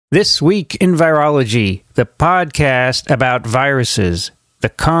This Week in Virology, the podcast about viruses, the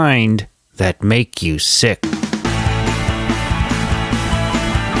kind that make you sick.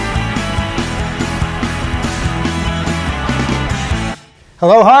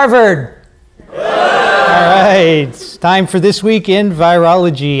 Hello, Harvard! All right, it's time for This Week in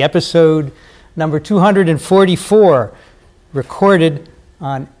Virology, episode number 244, recorded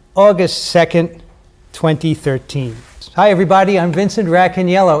on August 2nd, 2013. Hi, everybody. I'm Vincent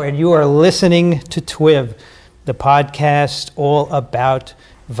Racaniello, and you are listening to TWiV, the podcast all about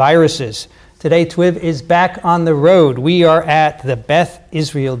viruses. Today, TWiV is back on the road. We are at the Beth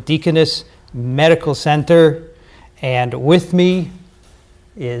Israel Deaconess Medical Center, and with me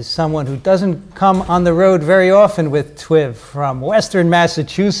is someone who doesn't come on the road very often with TWiV, from Western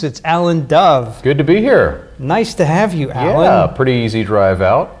Massachusetts, Alan Dove. Good to be here. Nice to have you, Alan. Yeah, pretty easy drive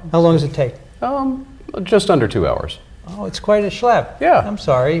out. How long does it take? Just under 2 hours. Oh, it's quite a schlep. Yeah. I'm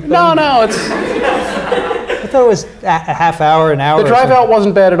sorry. No, it's... I thought it was a half hour, an hour. The drive out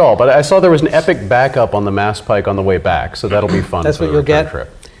wasn't bad at all, but I saw there was an epic backup on the Mass Pike on the way back, so that'll be fun. That's for what the you'll return get? trip.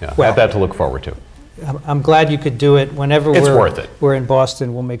 Yeah, Well, I have that to look forward to. I'm glad you could do it. Whenever It's worth it. We're in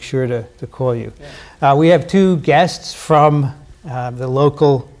Boston, we'll make sure to call you. Yeah. We have two guests from the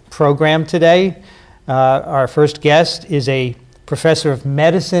local program today. Our first guest is a professor of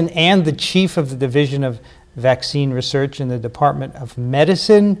medicine and the chief of the Division of Vaccine Research in the Department of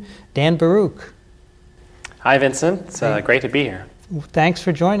Medicine, Dan Barouch. Hi, Vincent. It's great to be here. Thanks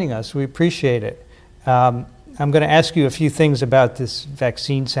for joining us. We appreciate it. I'm going to ask you a few things about this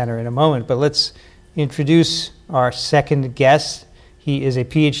vaccine center in a moment, but let's introduce our second guest. He is a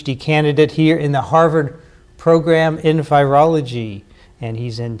PhD candidate here in the Harvard program in virology, and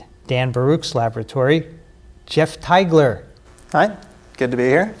he's in Dan Barouch's laboratory, Jeff Teigler. Hi, good to be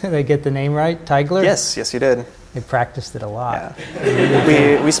here. Did I get the name right, Teigler? Yes, you did. I practiced it a lot.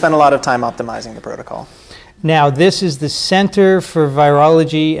 Yeah. we spent a lot of time optimizing the protocol. Now, this is the Center for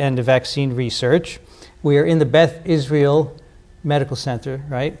Virology and Vaccine Research. We are in the Beth Israel Medical Center,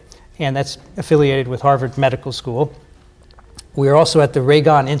 right? And that's affiliated with Harvard Medical School. We are also at the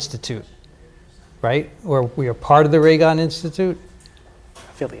Racaniello Institute, right? Or we are part of the Racaniello Institute?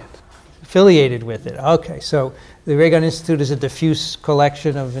 Affiliated with it. Okay, so the Racaniello Institute is a diffuse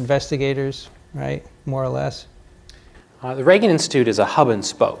collection of investigators, right? More or less. The Racaniello Institute is a hub and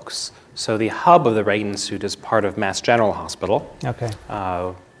spokes. So the hub of the Racaniello Institute is part of Mass General Hospital, okay,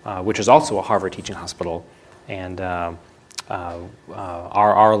 which is also a Harvard teaching hospital, and our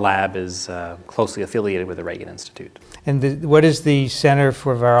lab is closely affiliated with the Racaniello Institute. And what is the Center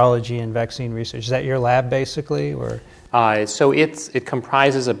for Virology and Vaccine Research? Is that your lab, basically, or? So it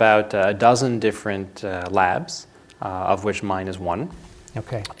comprises about a dozen different labs, of which mine is one.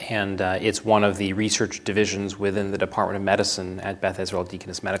 Okay. And it's one of the research divisions within the Department of Medicine at Beth Israel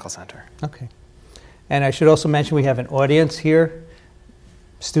Deaconess Medical Center. Okay. And I should also mention we have an audience here.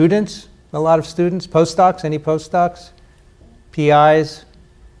 Students, a lot of students, postdocs, any postdocs? PIs,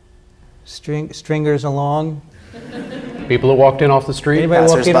 stringers along? People that walked in off the street? Anybody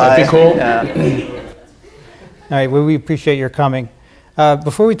walk in? That'd be cool. Yeah. All right, well, we appreciate your coming.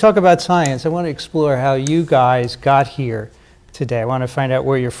 Before we talk about science, I want to explore how you guys got here today. I want to find out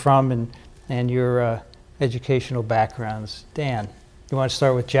where you're from and your educational backgrounds. Dan, you want to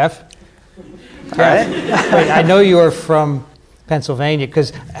start with Jeff? All right. Wait, I know you're from Pennsylvania,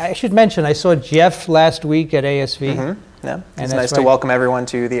 because I should mention I saw Jeff last week at ASV. Mm-hmm. Yeah, it's And nice to welcome everyone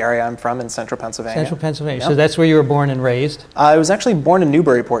to the area I'm from in central Pennsylvania. Central Pennsylvania. Yeah. So that's where you were born and raised? I was actually born in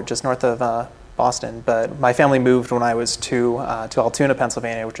Newburyport, just north of Boston, but my family moved when I was 2 to Altoona,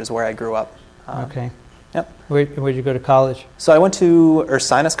 Pennsylvania, which is where I grew up. Okay. Yep. Where'd you go to college? So I went to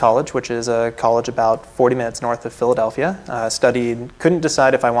Ursinus College, which is a college about 40 minutes north of Philadelphia. Couldn't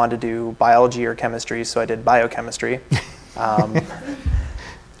decide if I wanted to do biology or chemistry, so I did biochemistry.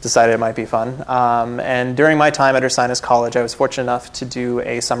 Decided it might be fun. And during my time at Ursinus College, I was fortunate enough to do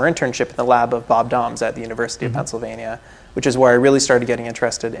a summer internship in the lab of Bob Doms at the University of Pennsylvania, which is where I really started getting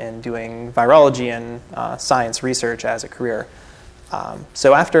interested in doing virology and science research as a career.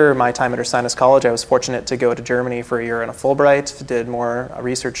 So after my time at Ursinus College, I was fortunate to go to Germany for a year in a Fulbright, did more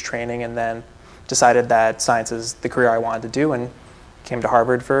research training, and then decided that science is the career I wanted to do, and came to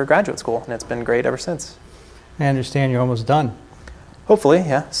Harvard for graduate school, and it's been great ever since. I understand you're almost done. Hopefully,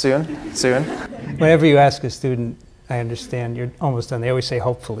 yeah, soon. Whenever you ask a student, I understand you're almost done. They always say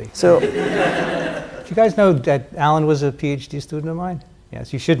hopefully. So, Do you guys know that Alan was a PhD student of mine?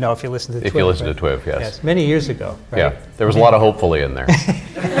 Yes, you should know if you listen to TWiV. If you listen right? to TWiV, yes. Yes, many years ago. Right? Yeah, there was a lot of hopefully in there.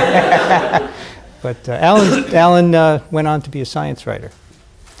 But Alan went on to be a science writer.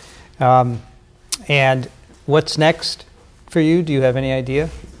 And what's next for you? Do you have any idea?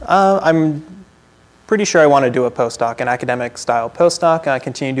 I'm pretty sure I want to do a postdoc, an academic-style postdoc,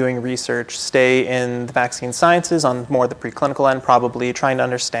 continue doing research, stay in the vaccine sciences on more the preclinical end, probably trying to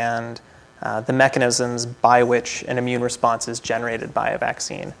understand the mechanisms by which an immune response is generated by a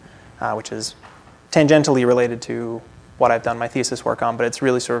vaccine, which is tangentially related to what I've done my thesis work on, but it's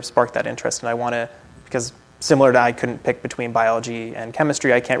really sort of sparked that interest, and I want to, because similar to I couldn't pick between biology and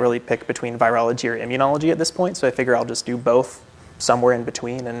chemistry, I can't really pick between virology or immunology at this point, so I figure I'll just do both somewhere in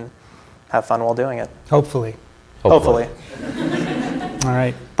between and have fun while doing it. Hopefully. Hopefully. All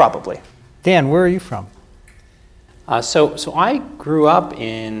right. Probably. Dan, where are you from? So I grew up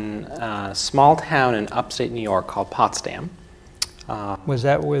in a small town in upstate New York called Potsdam. Was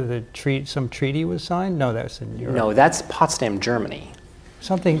that where some treaty was signed? No, that's in Europe. No, that's Potsdam, Germany.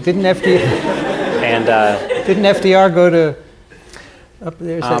 Something, didn't FDR, And didn't FDR go to up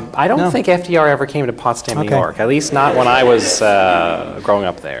there? I don't think FDR ever came to Potsdam, New Okay. York. At least not when I was growing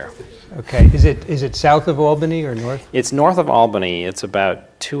up there. Okay, is it south of Albany or north? It's north of Albany. It's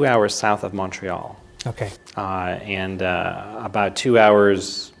about 2 hours south of Montreal, Okay, and about 2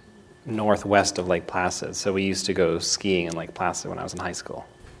 hours northwest of Lake Placid. So we used to go skiing in Lake Placid when I was in high school.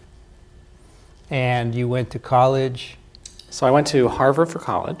 and you went to college? So I went to Harvard for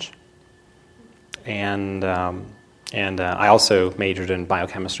college, and I also majored in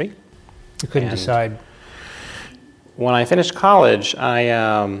biochemistry. You couldn't And decide. When I finished college, I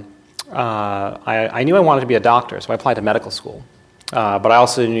knew I wanted to be a doctor, so I applied to medical school. But I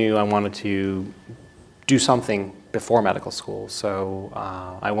also knew I wanted to do something before medical school, so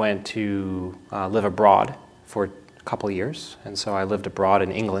I went to live abroad for a couple of years, and so I lived abroad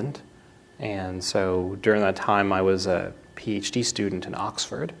in England. And so during that time, I was a PhD student in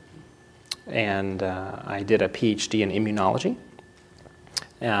Oxford, and I did a PhD in immunology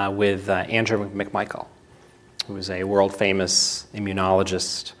with Andrew McMichael, who was a world-famous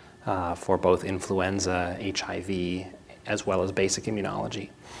immunologist for both influenza, HIV, as well as basic immunology.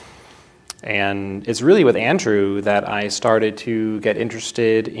 And it's really with Andrew that I started to get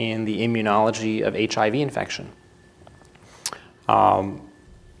interested in the immunology of HIV infection.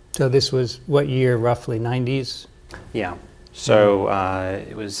 So this was what year, roughly, 90s? Yeah. So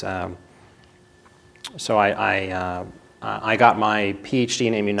it was. So I got my PhD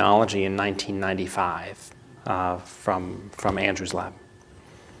in immunology in 1995 from Andrew's lab.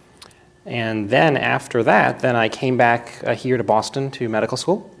 And then after that, then I came back here to Boston to medical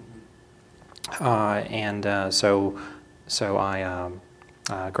school. So I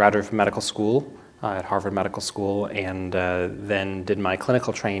graduated from medical school at Harvard Medical School, and then did my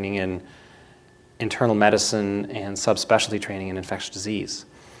clinical training in internal medicine and subspecialty training in infectious disease.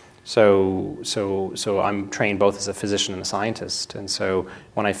 So I'm trained both as a physician and a scientist. And so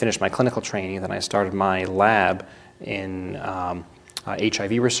when I finished my clinical training, then I started my lab in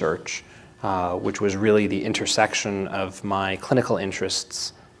HIV research, which was really the intersection of my clinical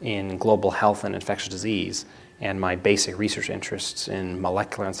interests in global health and infectious disease and my basic research interests in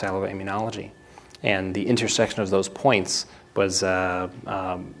molecular and cellular immunology. And the intersection of those points was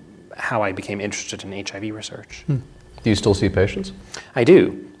how I became interested in HIV research. Do you still see patients? I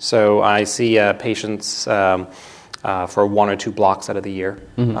do. So I see patients for 1 or 2 blocks out of the year.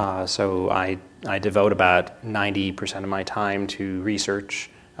 Mm-hmm. So I devote about 90% of my time to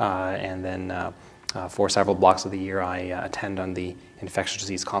research, and then for several blocks of the year I attend on the infectious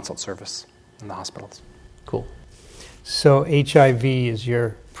disease consult service in the hospitals. Cool. So HIV is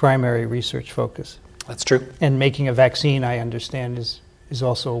your primary research focus? That's true. And making a vaccine, I understand, is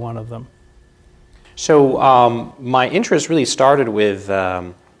also one of them. So my interest really started with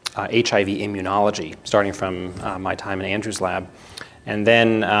HIV immunology, starting from my time in Andrew's lab. And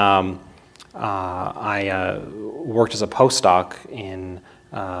then I worked as a postdoc in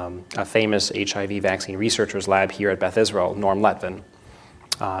a famous HIV vaccine researcher's lab here at Beth Israel, Norm Letvin.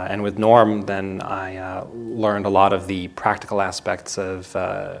 And with Norm, then I learned a lot of the practical aspects of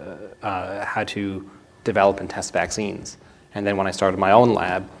how to develop and test vaccines. And then when I started my own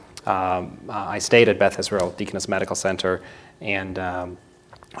lab, I stayed at Beth Israel Deaconess Medical Center and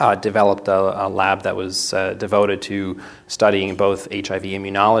developed a lab that was devoted to studying both HIV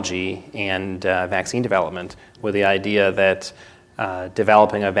immunology and vaccine development, with the idea that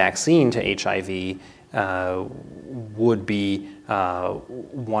developing a vaccine to HIV would be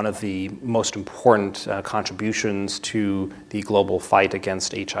one of the most important contributions to the global fight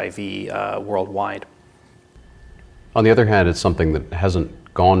against HIV worldwide. On the other hand, it's something that hasn't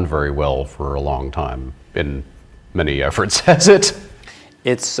gone very well for a long time in many efforts, has it?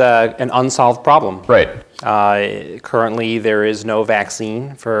 It's an unsolved problem. Right. Currently, there is no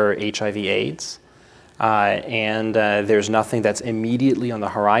vaccine for HIV/AIDS. and there's nothing that's immediately on the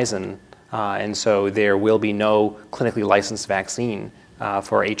horizon, and so there will be no clinically licensed vaccine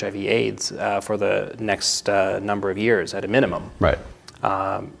for HIV/AIDS for the next number of years at a minimum. Right.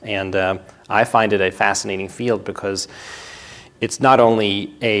 And I find it a fascinating field because it's not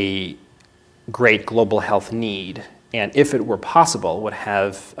only a great global health need, and if it were possible, would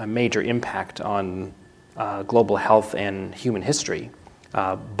have a major impact on global health and human history,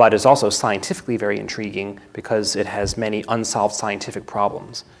 but is also scientifically very intriguing because it has many unsolved scientific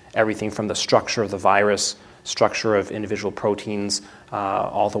problems. Everything from the structure of the virus, structure of individual proteins,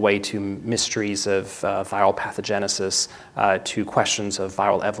 all the way to mysteries of viral pathogenesis, to questions of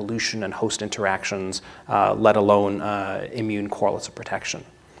viral evolution and host interactions, let alone immune correlates of protection.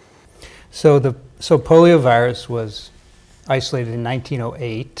 So poliovirus was isolated in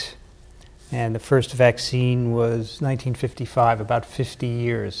 1908, and the first vaccine was 1955, about 50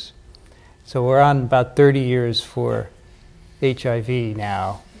 years. So we're on about 30 years for HIV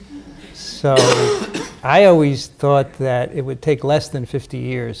now. So I always thought that it would take less than 50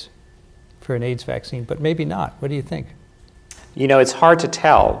 years for an AIDS vaccine, but maybe not. What do you think? You know, it's hard to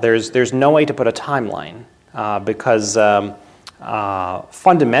tell. There's no way to put a timeline because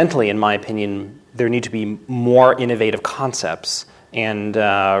fundamentally, in my opinion, there need to be more innovative concepts and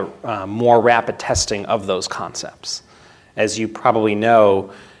more rapid testing of those concepts. As you probably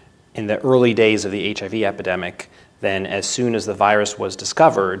know, in the early days of the HIV epidemic, then as soon as the virus was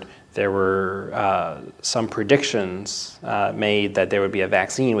discovered, there were some predictions made that there would be a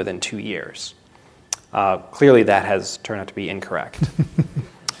vaccine within 2 years. Clearly, that has turned out to be incorrect.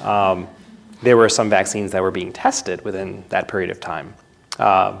 There were some vaccines that were being tested within that period of time,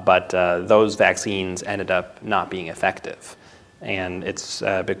 but those vaccines ended up not being effective. And it's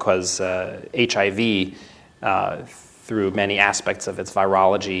because HIV, through many aspects of its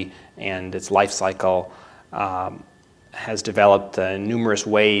virology and its life cycle, has developed numerous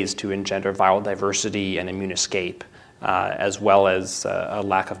ways to engender viral diversity and immune escape, as well as a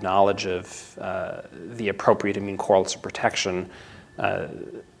lack of knowledge of the appropriate immune correlates of protection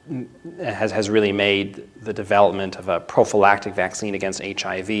has really made the development of a prophylactic vaccine against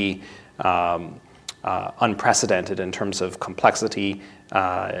HIV unprecedented in terms of complexity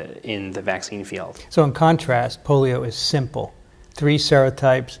in the vaccine field. So in contrast, polio is simple. 3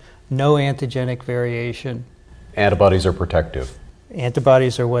 serotypes, no antigenic variation. Antibodies are protective.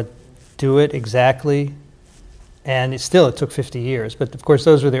 Antibodies are what do it exactly. And it took 50 years. But of course,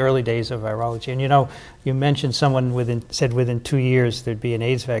 those were the early days of virology. And you know, you mentioned someone said within 2 years there'd be an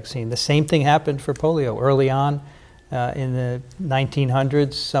AIDS vaccine. The same thing happened for polio. Early on in the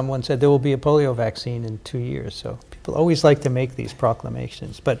 1900s, someone said there will be a polio vaccine in 2 years. So people always like to make these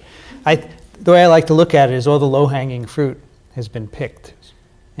proclamations. But the way I like to look at it is all the low-hanging fruit has been picked,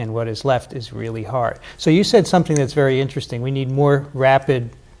 and what is left is really hard. So you said something that's very interesting. We need more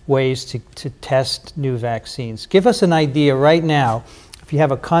rapid ways to test new vaccines. Give us an idea right now, if you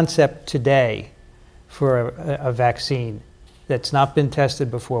have a concept today for a vaccine that's not been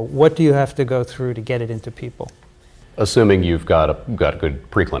tested before, what do you have to go through to get it into people? Assuming you've got good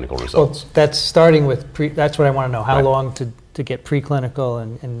preclinical results. Well, that's starting with that's what I want to know. How Right. long to get preclinical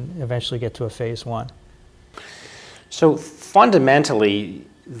and eventually get to a phase 1? So fundamentally,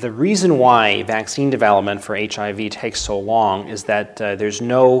 the reason why vaccine development for HIV takes so long is that there's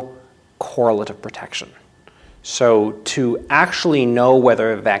no correlative protection. So to actually know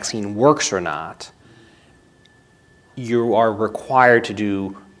whether a vaccine works or not, you are required to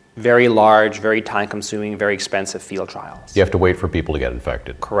do very large, very time-consuming, very expensive field trials. You have to wait for people to get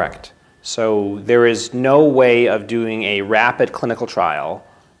infected. Correct. So there is no way of doing a rapid clinical trial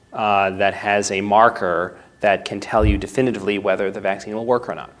that has a marker that can tell you definitively whether the vaccine will work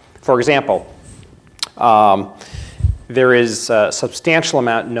or not. For example, there is a substantial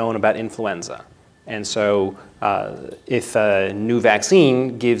amount known about influenza. And so if a new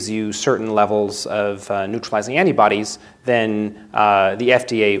vaccine gives you certain levels of neutralizing antibodies, then the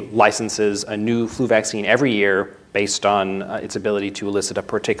FDA licenses a new flu vaccine every year based on its ability to elicit a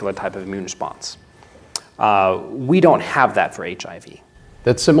particular type of immune response. We don't have that for HIV.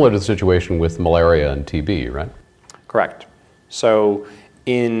 That's similar to the situation with malaria and TB, right? Correct. So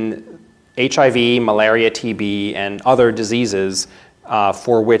in HIV, malaria, TB, and other diseases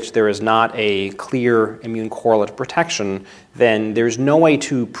for which there is not a clear immune correlate of protection, then there's no way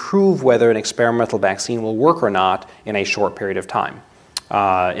to prove whether an experimental vaccine will work or not in a short period of time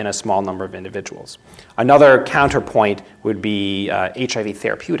in a small number of individuals. Another counterpoint would be HIV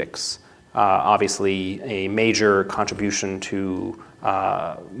therapeutics. Obviously, a major contribution to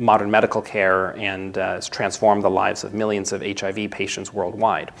modern medical care and has transformed the lives of millions of HIV patients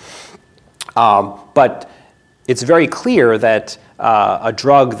worldwide. But it's very clear that a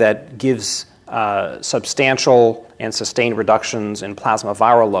drug that gives substantial and sustained reductions in plasma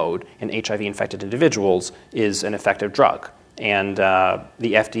viral load in HIV-infected individuals is an effective drug. And the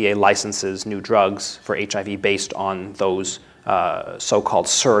FDA licenses new drugs for HIV based on those so-called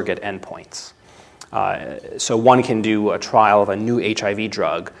surrogate endpoints. So one can do a trial of a new HIV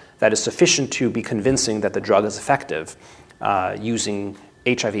drug that is sufficient to be convincing that the drug is effective using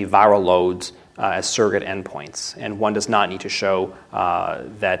HIV viral loads as surrogate endpoints. And one does not need to show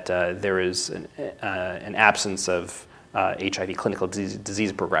that there is an absence of HIV clinical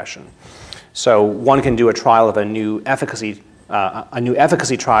disease progression. So one can do a trial of a new efficacy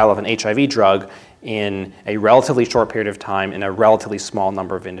trial of an HIV drug in a relatively short period of time in a relatively small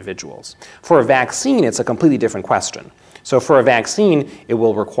number of individuals. For a vaccine, it's a completely different question. So for a vaccine, it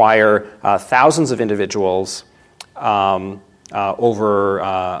will require thousands of individuals over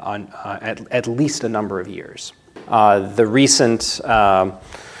at least a number of years. The recent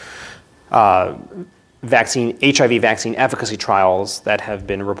HIV vaccine efficacy trials that have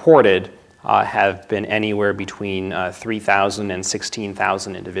been reported have been anywhere between 3,000 and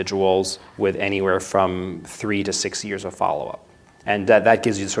 16,000 individuals with anywhere from 3 to 6 years of follow-up. And that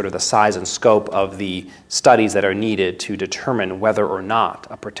gives you sort of the size and scope of the studies that are needed to determine whether or not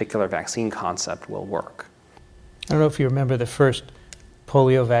a particular vaccine concept will work. I don't know if you remember the first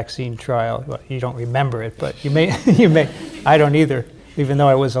polio vaccine trial. Well, you don't remember it, but you may. You may. I don't either, even though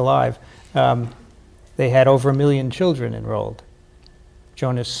I was alive. They had over 1 million children enrolled.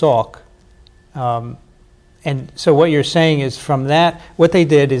 Jonas Salk. And so what you're saying is from that, what they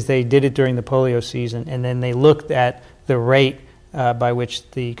did is they did it during the polio season, and then they looked at the rate by which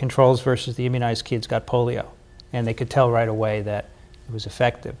the controls versus the immunized kids got polio. And they could tell right away that it was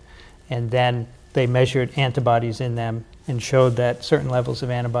effective. And then they measured antibodies in them and showed that certain levels of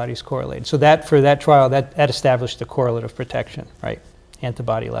antibodies correlated. So that for that trial, that established the correlate of protection, right?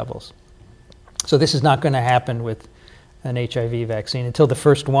 Antibody levels. So this is not going to happen with an HIV vaccine until the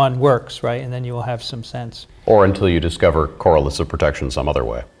first one works, right? And then you will have some sense. Or until you discover correlates of protection some other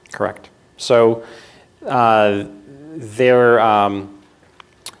way. Correct. So there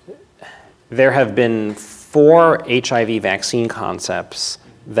have been 4 HIV vaccine concepts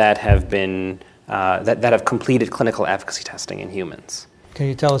that have been that have completed clinical efficacy testing in humans. Can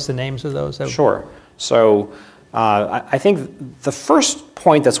you tell us the names of those? Sure. So I think the first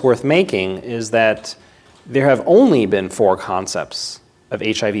point that's worth making is that there have only been 4 concepts of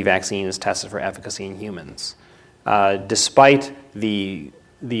HIV vaccines tested for efficacy in humans. Despite the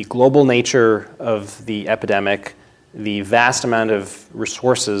global nature of the epidemic, the vast amount of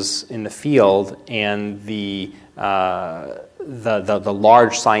resources in the field, and the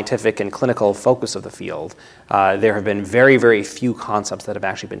large scientific and clinical focus of the field, there have been very, very few concepts that have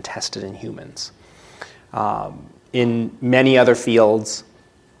actually been tested in humans. In many other fields,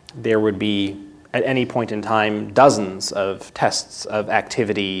 there would be, at any point in time, dozens of tests of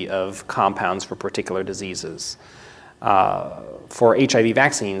activity of compounds for particular diseases. For HIV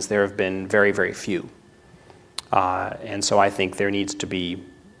vaccines, there have been very, very few. And so I think there needs to be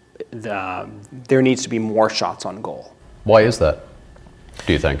more shots on goal. Why is that,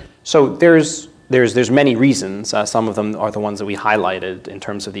 do you think? So there's many reasons. Some of them are the ones that we highlighted in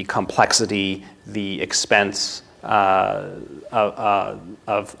terms of the complexity, the expense of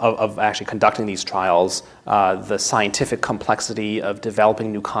actually conducting these trials, the scientific complexity of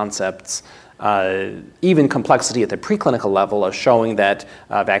developing new concepts, even complexity at the preclinical level of showing that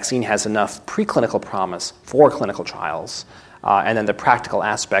a vaccine has enough preclinical promise for clinical trials, and then the practical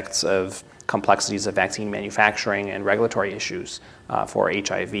aspects of complexities of vaccine manufacturing and regulatory issues for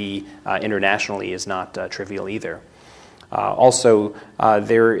HIV internationally is not trivial either. Also,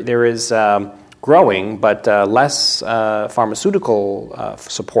 there is growing but less pharmaceutical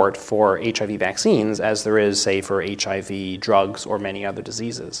support for HIV vaccines as there is, say, for HIV drugs or many other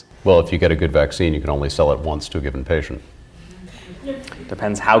diseases. Well, if you get a good vaccine, you can only sell it once to a given patient.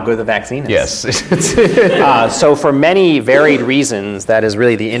 Depends how good the vaccine is. Yes. So for many varied reasons, that is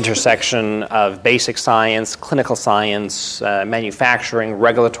really the intersection of basic science, clinical science, manufacturing,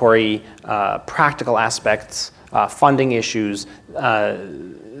 regulatory, practical aspects, funding issues,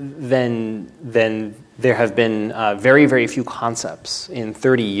 then there have been very, very few concepts in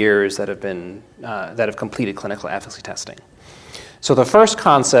 30 years that have completed clinical efficacy testing. So the first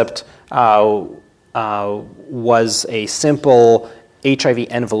concept was a simple HIV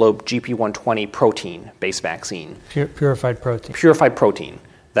envelope GP120 protein-based vaccine. Purified protein. Purified protein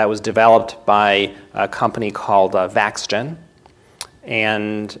that was developed by a company called VaxGen.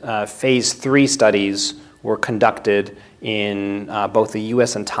 And phase 3 studies were conducted in both the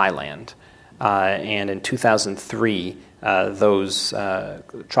US and Thailand. and in 2003, those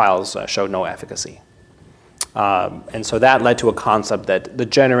trials showed no efficacy. And so that led to a concept that the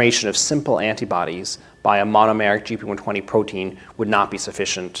generation of simple antibodies by a monomeric GP120 protein would not be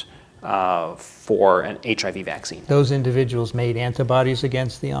sufficient for an HIV vaccine. Those individuals made antibodies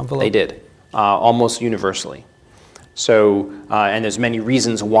against the envelope? They did, almost universally. So, and there's many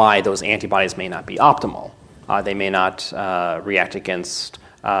reasons why those antibodies may not be optimal. They may not react against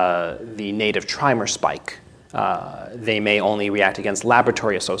the native trimer spike. They may only react against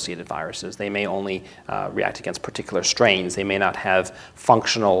laboratory-associated viruses. They may only react against particular strains. They may not have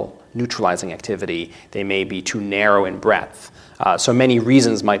functional neutralizing activity. They may be too narrow in breadth. So many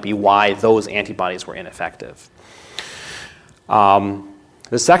reasons might be why those antibodies were ineffective.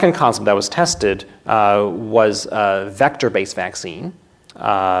 The second concept that was tested was a vector-based vaccine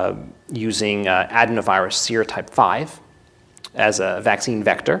using adenovirus serotype 5 as a vaccine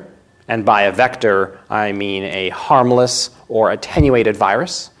vector. And by a vector, I mean a harmless or attenuated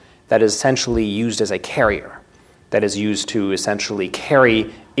virus that is essentially used as a carrier, that is used to essentially carry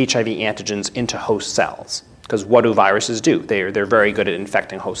HIV antigens into host cells. Because what do viruses do? They're very good at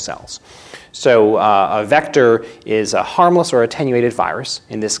infecting host cells. So a vector is a harmless or attenuated virus,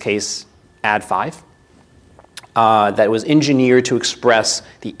 in this case Ad5, that was engineered to express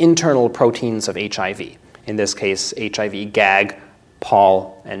the internal proteins of HIV, in this case HIV GAG,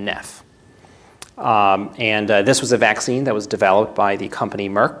 POL, and NEF. This was a vaccine that was developed by the company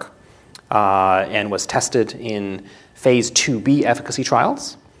Merck and was tested in phase 2B efficacy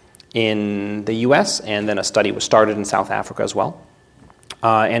trials in the US, and then a study was started in South Africa as well.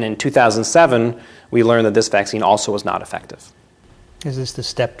 And in 2007, we learned that this vaccine also was not effective. Is this the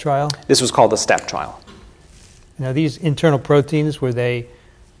STEP trial? This was called the STEP trial. Now, these internal proteins, were they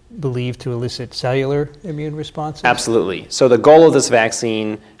believed to elicit cellular immune responses? Absolutely. So the goal of this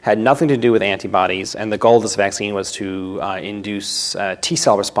vaccine had nothing to do with antibodies, and the goal of this vaccine was to induce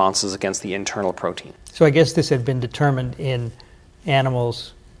T-cell responses against the internal protein. So I guess this had been determined in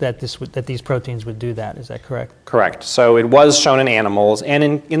animals that these proteins would do that. Is that correct? Correct. So it was shown in animals, and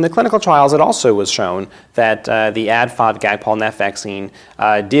in the clinical trials, it also was shown that the Ad5 GAG-POL-NEF vaccine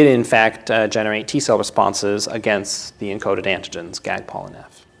did in fact generate T-cell responses against the encoded antigens GAG, POL, and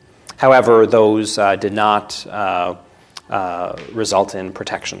F. However, those did not result in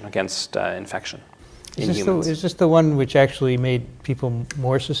protection against infection in humans. Is this the one which actually made people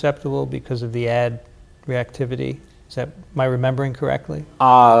more susceptible because of the ad reactivity? Am I remembering correctly?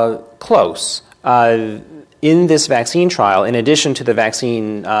 Close. In this vaccine trial, in addition to the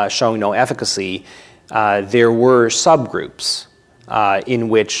vaccine showing no efficacy, there were subgroups in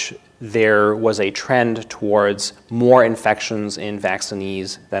which there was a trend towards more infections in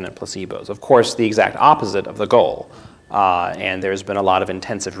vaccinees than in placebos. Of course, the exact opposite of the goal. And there's been a lot of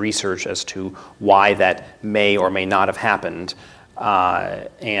intensive research as to why that may or may not have happened.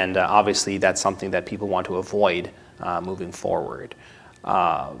 And obviously, that's something that people want to avoid moving forward.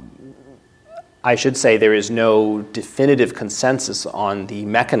 I should say there is no definitive consensus on the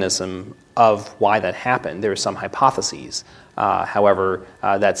mechanism of why that happened. There are some hypotheses. However,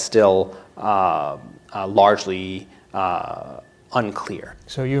 that's still largely unclear.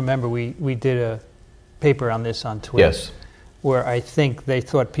 So you remember we did a paper on this on TWiV, yes, where I think they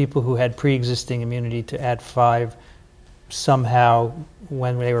thought people who had pre-existing immunity to Ad5 somehow,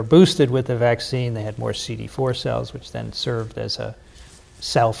 when they were boosted with the vaccine, they had more CD4 cells, which then served as a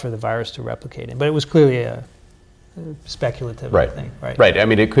cell for the virus to replicate in. But it was clearly a speculative thing, right? Right. I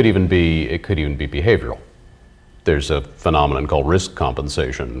mean, it could even be behavioral. There's a phenomenon called risk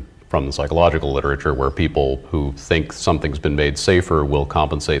compensation from the psychological literature, where people who think something's been made safer will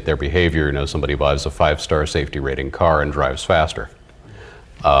compensate their behavior. You know, somebody buys a 5-star safety rating car and drives faster.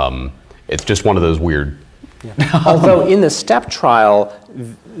 It's just one of those weird. Yeah. Although in the STEP trial,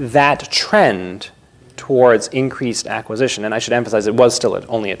 that trend towards increased acquisition, and I should emphasize it was still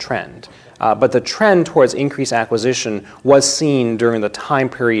only a trend, but the trend towards increased acquisition was seen during the time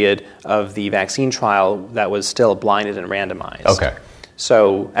period of the vaccine trial that was still blinded and randomized. Okay.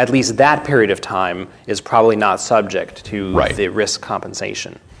 So at least that period of time is probably not subject to the risk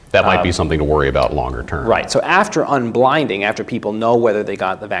compensation. That might be something to worry about longer term. Right. So after unblinding, after people know whether they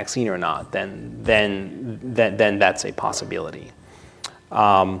got the vaccine or not, then that's a possibility.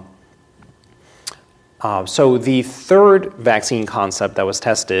 So the third vaccine concept that was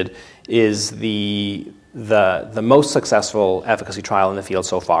tested is the most successful efficacy trial in the field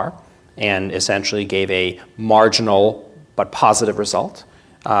so far, and essentially gave a marginal but positive result,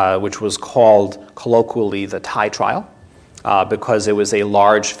 which was called colloquially the Thai trial, because it was a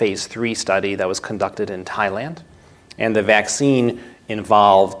large phase 3 study that was conducted in Thailand, and the vaccine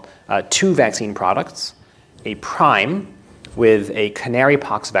involved two vaccine products, a prime with a canary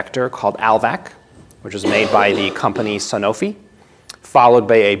pox vector called Alvac, which was made by the company Sanofi, followed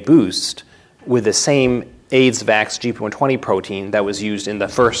by a boost with the same AIDS-Vax GP120 protein that was used in the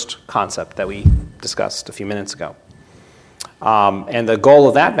first concept that we discussed a few minutes ago. And the goal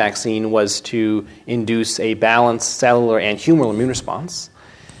of that vaccine was to induce a balanced cellular and humoral immune response.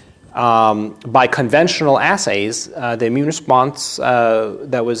 By conventional assays, the immune response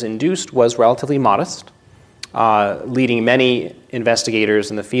that was induced was relatively modest, leading many investigators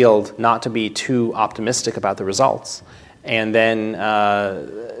in the field not to be too optimistic about the results. And then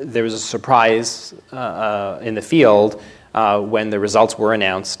there was a surprise in the field when the results were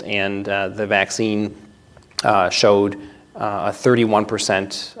announced, and the vaccine showed a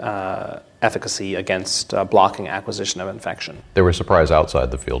 31% efficacy against blocking acquisition of infection. There was surprise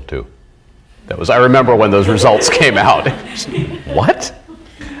outside the field too. I remember when those results came out. What?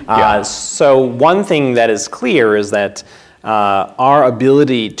 So one thing that is clear is that our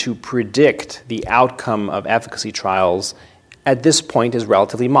ability to predict the outcome of efficacy trials at this point is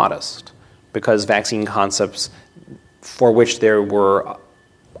relatively modest, because vaccine concepts for which there were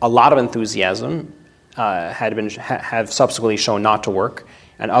a lot of enthusiasm have subsequently shown not to work,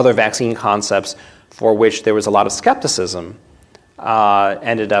 and other vaccine concepts for which there was a lot of skepticism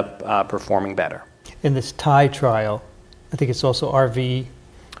ended up performing better. In this TIE trial, I think it's also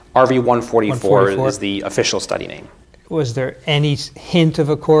RV144 is the official study name. Was there any hint of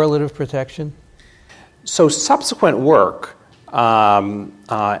a correlative protection? So subsequent work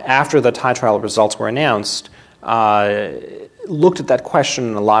after the TIE trial results were announced looked at that question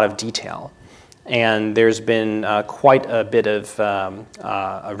in a lot of detail. And there's been quite a bit of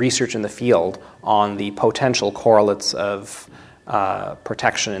research in the field on the potential correlates of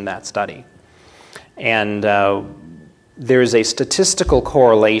protection in that study. And there's a statistical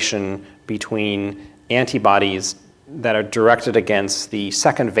correlation between antibodies that are directed against the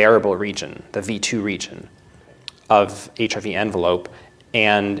second variable region, the V2 region of HIV envelope,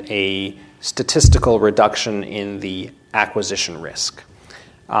 and a statistical reduction in the acquisition risk.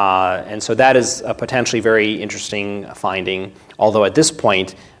 And so that is a potentially very interesting finding, although at this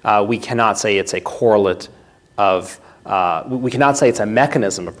point we cannot say it's a correlate of, we cannot say it's a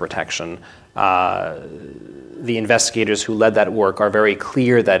mechanism of protection. The investigators who led that work are very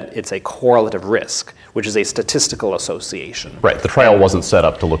clear that it's a correlative risk, which is a statistical association. Right, the trial wasn't set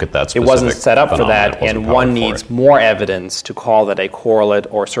up to look at that specific phenomenon. It wasn't set up for that, and one needs it. more evidence to call that a correlate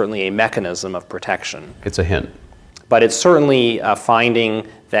or certainly a mechanism of protection. It's a hint. But it's certainly a finding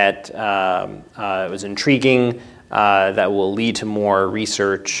that was intriguing, that will lead to more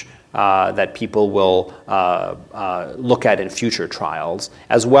research, that people will look at in future trials,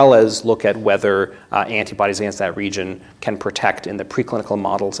 as well as look at whether antibodies against that region can protect in the preclinical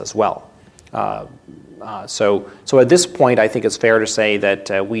models as well. So at this point, I think it's fair to say that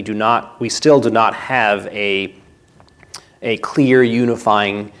we still do not have a clear,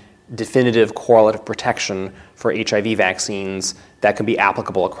 unifying, definitive correlative protection for HIV vaccines that can be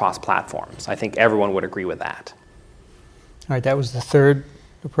applicable across platforms. I think everyone would agree with that. All right, that was the third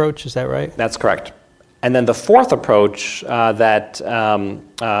approach, is that right? That's correct. And then the fourth approach that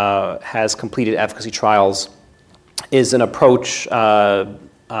has completed efficacy trials is an approach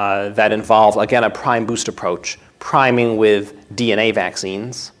that involves, again, a prime boost approach, priming with DNA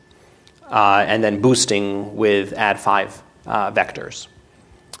vaccines, and then boosting with Ad5 vectors.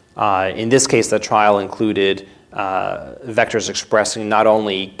 In this case, the trial included vectors expressing not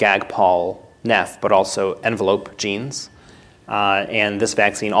only GAG-PAL-NEF, but also envelope genes. And this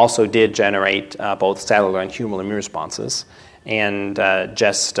vaccine also did generate both cellular and humoral immune responses. And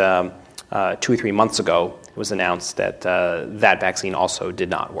just 2 or 3 months ago, it was announced that that vaccine also did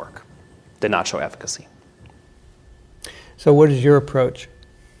not work, did not show efficacy. So what is your approach?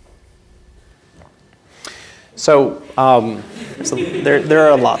 So there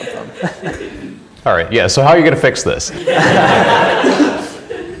are a lot of them. All right, yeah, so how are you going to fix this?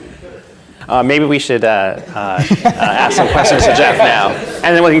 Maybe we should ask some questions to Jeff now,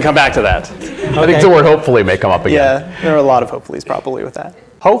 and then we can come back to that. Okay. I think the word hopefully may come up again. Yeah, there are a lot of hopefullys probably with that.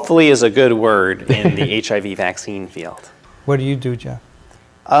 Hopefully is a good word in the HIV vaccine field. What do you do, Jeff?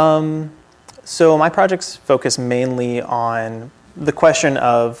 So my projects focus mainly on the question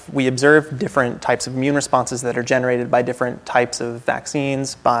of, we observe different types of immune responses that are generated by different types of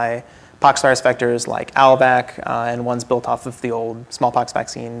vaccines, by poxvirus vectors like Alvac, and ones built off of the old smallpox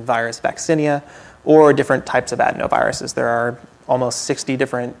vaccine virus Vaccinia, or different types of adenoviruses. There are almost 60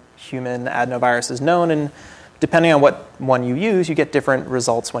 different human adenoviruses known, and depending on what one you use, you get different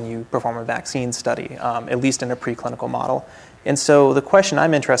results when you perform a vaccine study, at least in a preclinical model. And so the question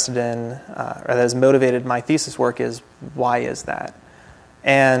I'm interested in, or that has motivated my thesis work, is why is that?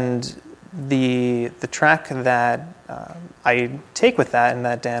 And the track that I take with that, and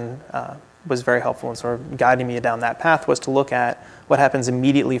that Dan was very helpful in sort of guiding me down that path, was to look at what happens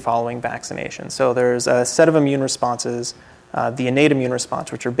immediately following vaccination. So there's a set of immune responses, the innate immune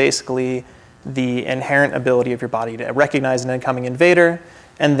response, which are basically the inherent ability of your body to recognize an incoming invader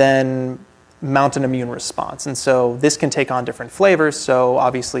and then mount an immune response. And so this can take on different flavors. So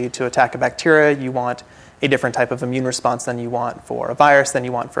obviously to attack a bacteria, you want a different type of immune response than you want for a virus, than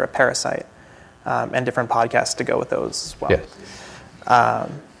you want for a parasite, and different podcasts to go with those as well. Yeah.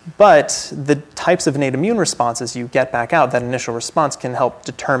 But the types of innate immune responses you get back out, that initial response, can help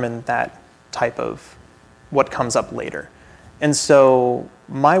determine that type of what comes up later. And so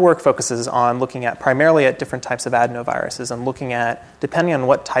my work focuses on looking at primarily at different types of adenoviruses and looking at, depending on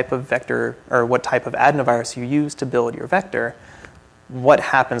what type of vector or what type of adenovirus you use to build your vector, what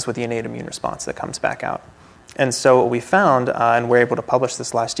happens with the innate immune response that comes back out. And so what we found, and we're able to publish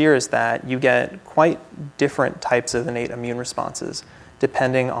this last year, is that you get quite different types of innate immune responses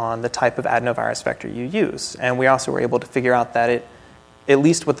depending on the type of adenovirus vector you use. And we also were able to figure out that it, at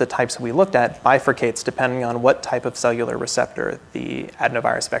least with the types we looked at, bifurcates depending on what type of cellular receptor the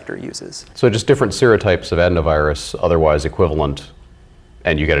adenovirus vector uses. So just different serotypes of adenovirus, otherwise equivalent,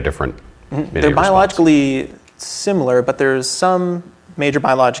 and you get a different innate They're response. biologically similar, but there's some major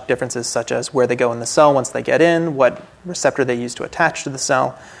biologic differences, such as where they go in the cell once they get in, what receptor they use to attach to the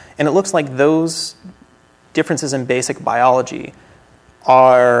cell. And it looks like those differences in basic biology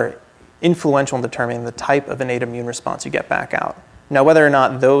are influential in determining the type of innate immune response you get back out. Now, whether or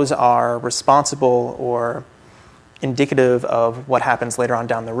not those are responsible or indicative of what happens later on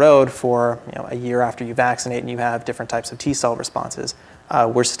down the road for a year after you vaccinate and you have different types of T-cell responses,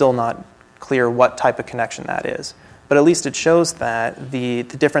 we're still not clear what type of connection that is. But at least it shows that the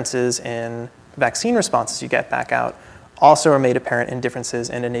differences in vaccine responses you get back out also are made apparent in differences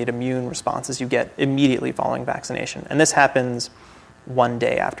in innate immune responses you get immediately following vaccination. And this happens one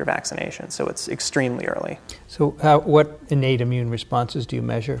day after vaccination, so it's extremely early. So what innate immune responses do you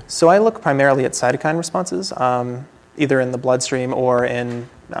measure? So I look primarily at cytokine responses, either in the bloodstream or in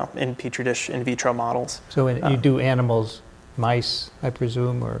Petri dish in vitro models. So you do animals, mice, I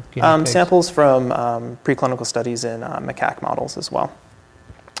presume, or guinea pigs? Samples from preclinical studies in macaque models as well.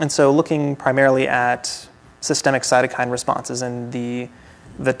 And so looking primarily at systemic cytokine responses and the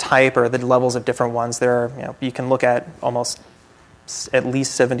type or the levels of different ones, there are, you can look at almost at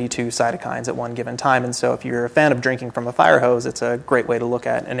least 72 cytokines at one given time. And so if you're a fan of drinking from a fire hose, it's a great way to look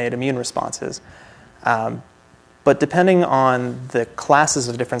at innate immune responses. But depending on the classes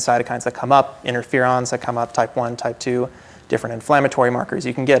of different cytokines that come up, interferons that come up, type 1, type 2, different inflammatory markers,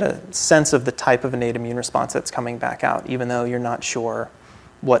 you can get a sense of the type of innate immune response that's coming back out, even though you're not sure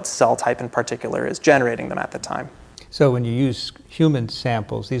what cell type in particular is generating them at the time. So when you use human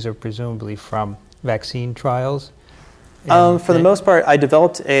samples, these are presumably from vaccine trials? For the most part, I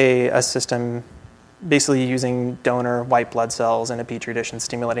developed a system basically using donor white blood cells in a Petri dish and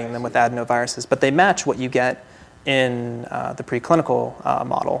stimulating them with adenoviruses, but they match what you get in the preclinical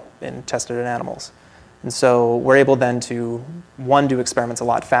model tested in animals. And so we're able then to, one, do experiments a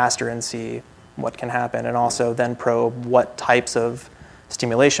lot faster and see what can happen, and also then probe what types of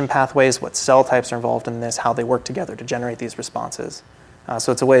stimulation pathways, what cell types are involved in this, how they work together to generate these responses.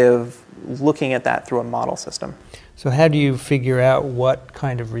 So it's a way of looking at that through a model system. So how do you figure out what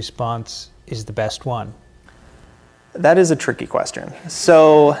kind of response is the best one? That is a tricky question.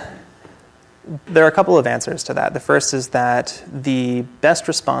 So there are a couple of answers to that. The first is that the best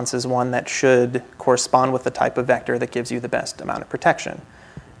response is one that should correspond with the type of vector that gives you the best amount of protection.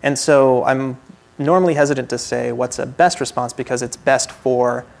 And so I'm normally hesitant to say what's a best response because it's best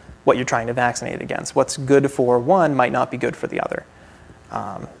for what you're trying to vaccinate against. What's good for one might not be good for the other.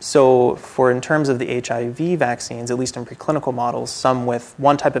 So in terms of the HIV vaccines, at least in preclinical models, some with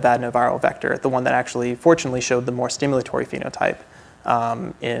one type of adenoviral vector, the one that actually fortunately showed the more stimulatory phenotype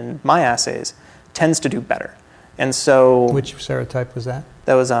in my assays, tends to do better. And so which serotype was that?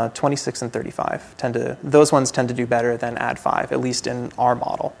 That was 26 and 35. Those ones tend to do better than AD5, at least in our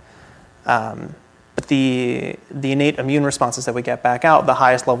model. But the innate immune responses that we get back out, the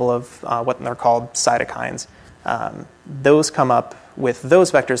highest level of what they're called cytokines, those come up with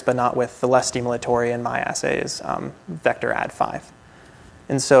those vectors, but not with the less stimulatory in my assays, vector AD5.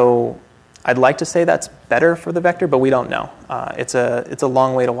 And so I'd like to say that's better for the vector, but we don't know. It's a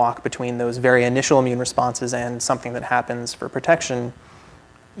long way to walk between those very initial immune responses and something that happens for protection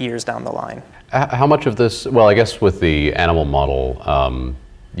years down the line. How much of this, well, I guess with the animal model,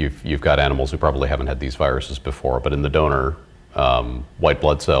 you've got animals who probably haven't had these viruses before, but in the donor, white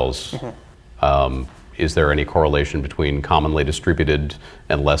blood cells, is there any correlation between commonly distributed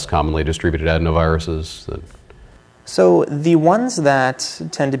and less commonly distributed adenoviruses? So the ones that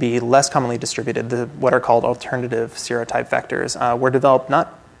tend to be less commonly distributed, what are called alternative serotype vectors, were developed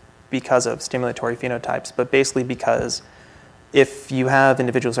not because of stimulatory phenotypes, but basically because if you have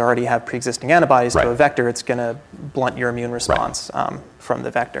individuals who already have pre-existing antibodies to a vector, it's going to blunt your immune response from the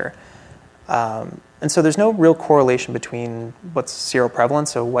vector. And so there's no real correlation between what's seroprevalent,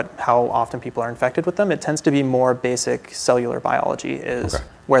 so how often people are infected with them. It tends to be more basic cellular biology is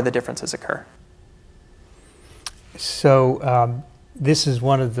where the differences occur. So this is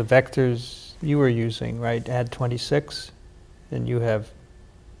one of the vectors you were using, right? AD26, and you have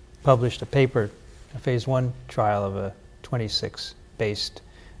published a paper, a phase 1 trial of a 26-based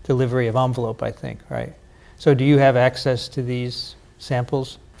delivery of envelope, I think, right? So do you have access to these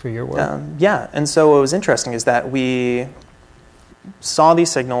samples for your work? Yeah, and so what was interesting is that we saw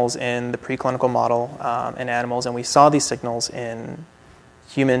these signals in the preclinical model in animals, and we saw these signals in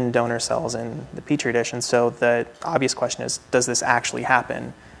human donor cells in the Petri dish. And so the obvious question is, does this actually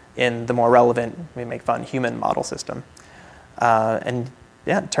happen in the more relevant, we make fun, human model system? And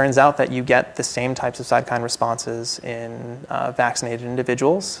yeah, it turns out that you get the same types of cytokine responses in vaccinated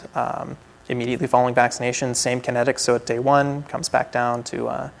individuals. Immediately following vaccination, same kinetics, so at day 1, comes back down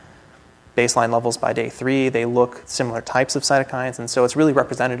to baseline levels by day 3. They look similar types of cytokines, and so it's really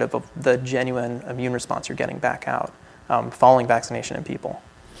representative of the genuine immune response you're getting back out following vaccination in people.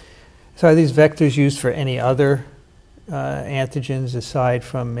 So are these vectors used for any other antigens aside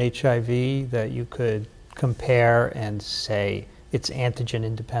from HIV that you could compare and say it's antigen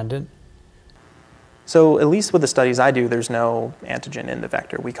independent? So at least with the studies I do, there's no antigen in the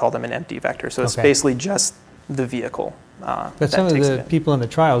vector. We call them an empty vector. So it's basically just the vehicle. But some of the people in the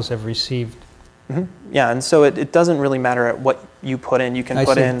trials have received. Yeah, and so it doesn't really matter at what you put in. You can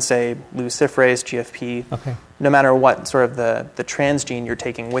put in, say, luciferase, GFP. No matter what sort of the transgene you're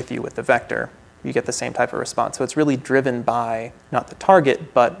taking with you with the vector, you get the same type of response. So it's really driven by not the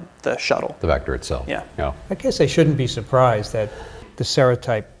target, but the shuttle. The vector itself. Yeah. I guess I shouldn't be surprised that the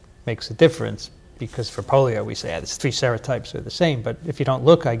serotype makes a difference, because for polio we say it's 3 serotypes are the same, but if you don't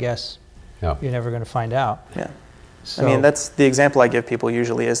look, I guess you're never going to find out. Yeah. So, I mean, that's the example I give people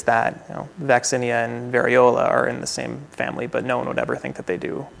usually is that vaccinia and variola are in the same family, but no one would ever think that they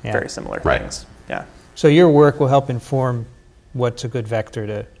do very similar things. Yeah. So your work will help inform what's a good vector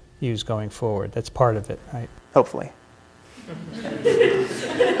to use going forward. That's part of it, right? Hopefully.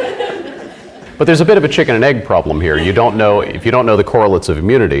 But there's a bit of a chicken and egg problem here. You don't know, if you don't know the correlates of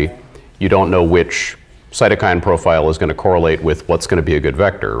immunity, you don't know which cytokine profile is going to correlate with what's going to be a good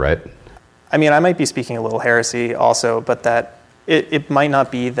vector, right? I mean, I might be speaking a little heresy also, but that it might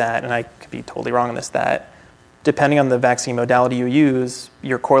not be that, and I could be totally wrong on this, that depending on the vaccine modality you use,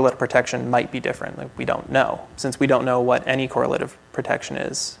 your correlate of protection might be different. Like, we don't know. Since we don't know what any correlative protection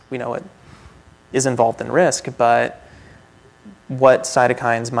is, we know it is involved in risk, but what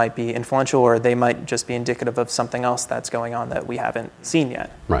cytokines might be influential, or they might just be indicative of something else that's going on that we haven't seen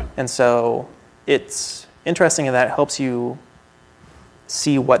yet. Right. And so it's interesting in that it helps you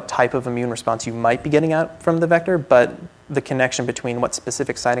see what type of immune response you might be getting out from the vector, but the connection between what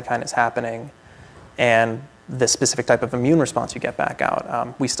specific cytokine is happening and the specific type of immune response you get back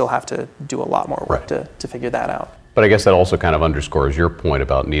out, we still have to do a lot more work to figure that out. But I guess that also kind of underscores your point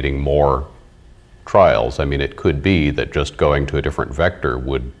about needing more trials. I mean, it could be that just going to a different vector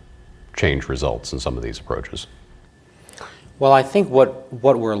would change results in some of these approaches. Well, I think what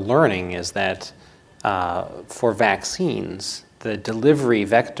we're learning is that for vaccines, the delivery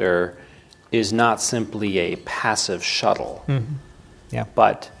vector is not simply a passive shuttle,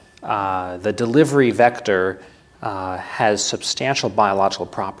 but the delivery vector has substantial biological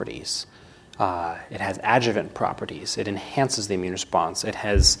properties. It has adjuvant properties. It enhances the immune response. It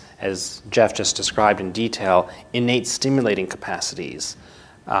has, as Jeff just described in detail, innate stimulating capacities.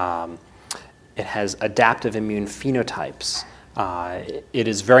 It has adaptive immune phenotypes. It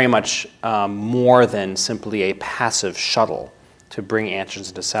is very much more than simply a passive shuttle to bring antigens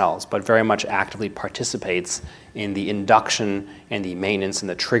into cells, but very much actively participates in the induction and the maintenance and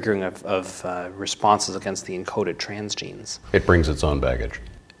the triggering of responses against the encoded transgenes. It brings its own baggage.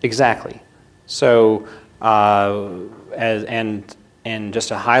 Exactly. So, and just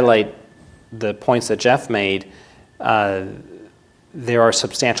to highlight the points that Jeff made, there are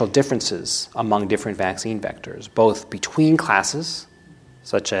substantial differences among different vaccine vectors, both between classes,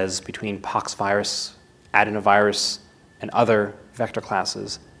 such as between poxvirus, adenovirus, and other vector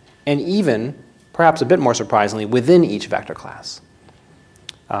classes, and even, perhaps a bit more surprisingly, within each vector class.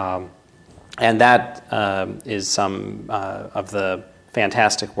 And that is some of the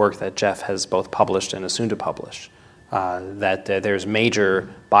fantastic work that Jeff has both published and is soon to publish, that there's major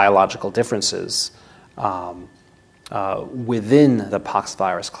biological differences within the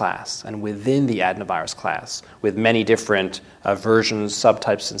poxvirus class and within the adenovirus class, with many different versions,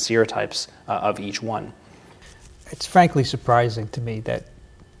 subtypes, and serotypes of each one. It's frankly surprising to me that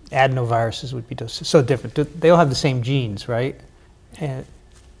adenoviruses would be so different. They all have the same genes, right? And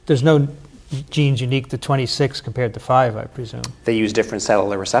there's no genes unique to 26 compared to 5, I presume. They use different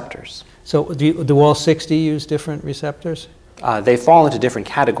cellular receptors. So do all 60 use different receptors? They fall into different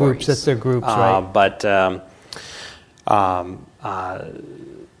categories. Groups, that's their groups, right? But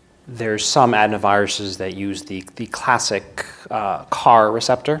there's some adenoviruses that use the classic CAR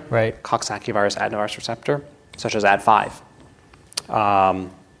receptor, right? Coxsackie-virus adenovirus receptor, such as Ad5.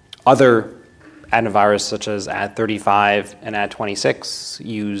 Other adenovirus, such as Ad35 and Ad26,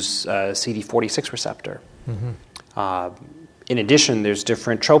 use CD46 receptor. Mm-hmm. In addition, there's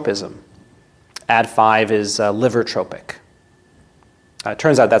different tropism. Ad5 is liver tropic. It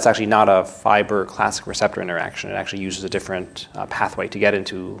turns out that's actually not a fiber classic receptor interaction. It actually uses a different pathway to get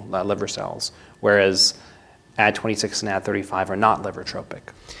into liver cells, whereas Ad26 and Ad35 are not liver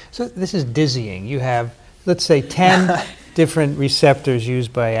tropic. So this is dizzying. You have, let's say, 10 different receptors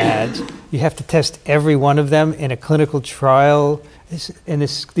used by ads. You have to test every one of them in a clinical trial.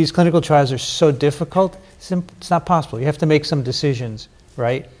 These clinical trials are so difficult, it's not possible. You have to make some decisions,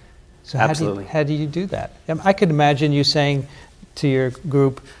 right? So Absolutely. How do you do that? I could imagine you saying to your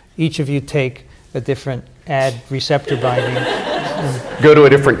group, each of you take a different ad receptor binding. Go to a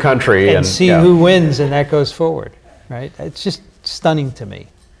different country and see who wins, and that goes forward, right? It's just stunning to me.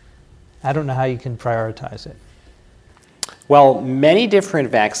 I don't know how you can prioritize it. Well, many different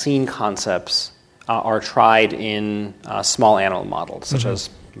vaccine concepts are tried in small animal models, such as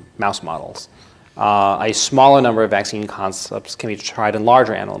mouse models. A smaller number of vaccine concepts can be tried in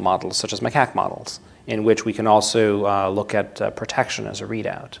larger animal models, such as macaque models, in which we can also look at protection as a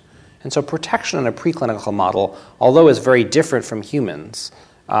readout. And so protection in a preclinical model, although it's very different from humans,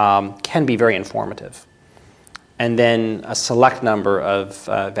 can be very informative. And then a select number of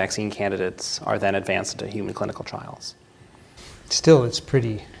vaccine candidates are then advanced into human clinical trials. Still, it's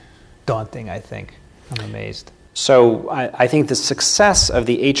pretty daunting, I think. I'm amazed. So I think the success of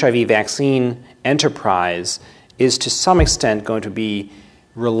the HIV vaccine enterprise is to some extent going to be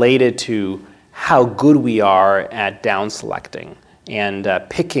related to how good we are at down selecting and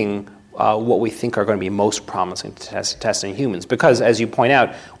picking what we think are going to be most promising to test in humans. Because, as you point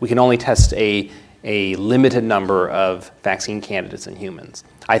out, we can only test a limited number of vaccine candidates in humans.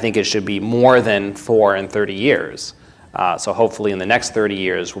 I think it should be more than 4 in 30 years. So hopefully in the next 30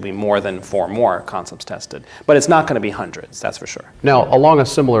 years will be more than 4 more concepts tested. But it's not going to be hundreds, that's for sure. Now, along a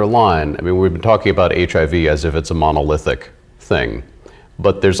similar line, I mean, we've been talking about HIV as if it's a monolithic thing.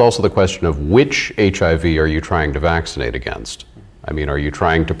 But there's also the question of which HIV are you trying to vaccinate against? I mean, are you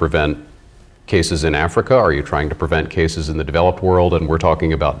trying to prevent cases in Africa? Are you trying to prevent cases in the developed world? And we're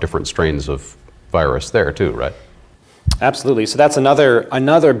talking about different strains of virus there too, right? Absolutely. So that's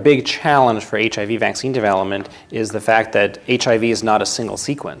another big challenge for HIV vaccine development, is the fact that HIV is not a single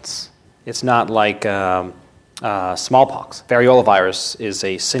sequence. It's not like smallpox. Variola virus is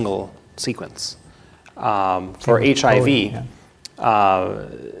a single sequence. For HIV,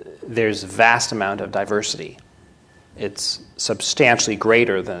 there's a vast amount of diversity. It's substantially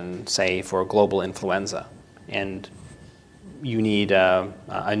greater than, say, for global influenza. And you need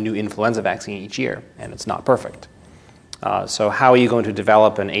a new influenza vaccine each year, and it's not perfect. So how are you going to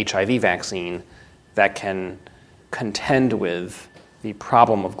develop an HIV vaccine that can contend with the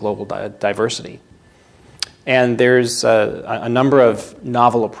problem of global diversity? And there's a number of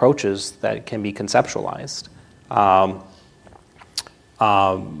novel approaches that can be conceptualized.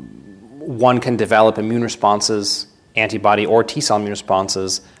 One can develop immune responses, antibody or T-cell immune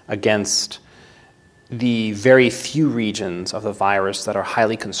responses, against the very few regions of the virus that are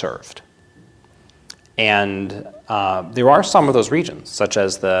highly conserved. And there are some of those regions, such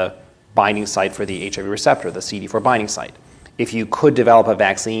as the binding site for the HIV receptor, the CD4 binding site. If you could develop a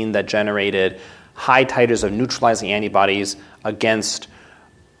vaccine that generated high titers of neutralizing antibodies against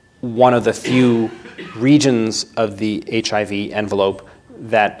one of the few regions of the HIV envelope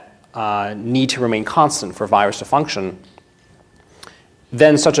that need to remain constant for virus to function,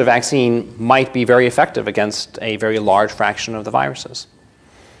 then such a vaccine might be very effective against a very large fraction of the viruses.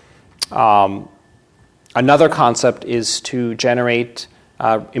 Another concept is to generate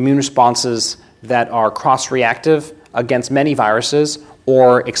immune responses that are cross-reactive against many viruses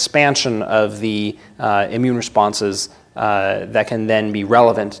or expansion of the immune responses that can then be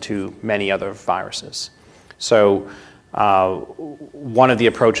relevant to many other viruses. So one of the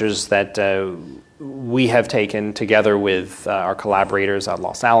approaches that we have taken together with our collaborators at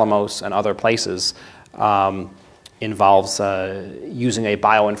Los Alamos and other places involves using a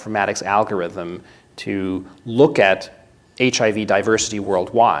bioinformatics algorithm to look at HIV diversity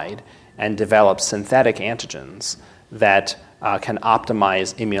worldwide and develop synthetic antigens that can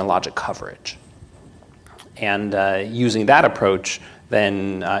optimize immunologic coverage. And using that approach,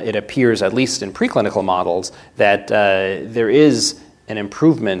 then it appears, at least in preclinical models, that there is an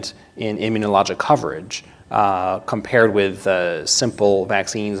improvement in immunologic coverage compared with simple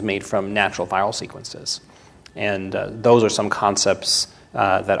vaccines made from natural viral sequences. And those are some concepts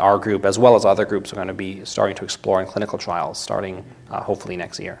that our group, as well as other groups, are going to be starting to explore in clinical trials starting hopefully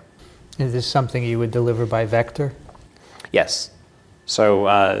next year. Is this something you would deliver by vector? Yes.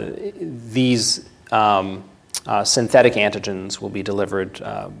 So these synthetic antigens will be delivered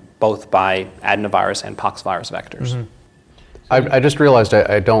both by adenovirus and poxvirus vectors. Mm-hmm. I just realized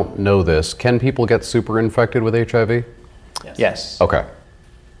I don't know this. Can people get super infected with HIV? Yes. Okay.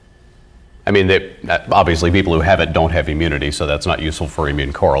 I mean, obviously people who have it don't have immunity, so that's not useful for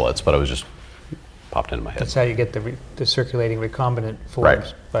immune correlates, but it was just popped into my head. That's how you get the circulating recombinant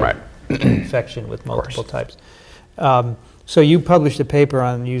forms by infection with multiple types. So you published a paper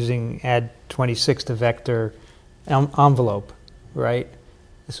on using Ad26 to vector envelope, right?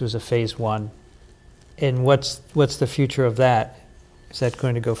 This was a phase 1. And what's the future of that? Is that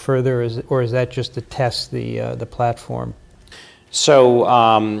going to go further, or is that just to test the platform?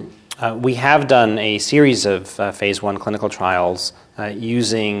 So we have done a series of phase 1 clinical trials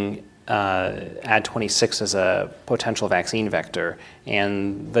using Ad26 as a potential vaccine vector,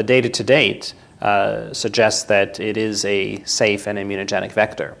 and the data to date suggests that it is a safe and immunogenic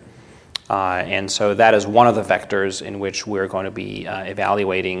vector. And so that is one of the vectors in which we're going to be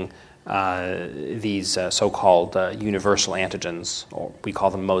evaluating these so-called universal antigens, or we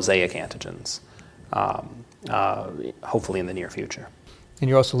call them mosaic antigens, hopefully in the near future. And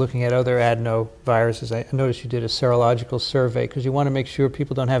you're also looking at other adenoviruses. I noticed you did a serological survey because you want to make sure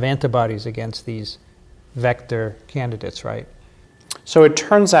people don't have antibodies against these vector candidates, right? So it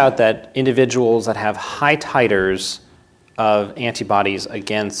turns out that individuals that have high titers of antibodies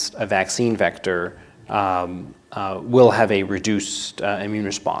against a vaccine vector will have a reduced immune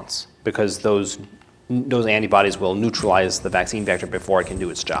response because those antibodies will neutralize the vaccine vector before it can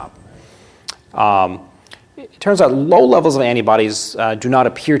do its job. It turns out low levels of antibodies do not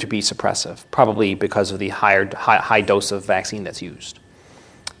appear to be suppressive, probably because of the high dose of vaccine that's used.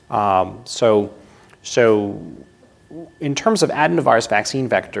 So in terms of adenovirus vaccine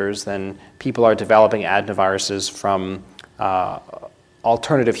vectors, then people are developing adenoviruses from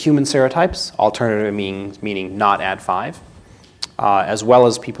alternative human serotypes, alternative meaning not Ad5, as well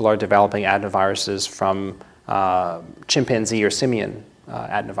as people are developing adenoviruses from chimpanzee or simian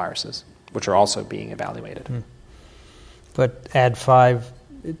adenoviruses, which are also being evaluated. But Ad5,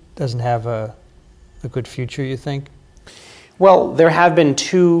 it doesn't have a good future, you think? Well, there have been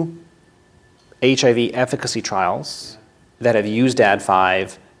 2 HIV efficacy trials that have used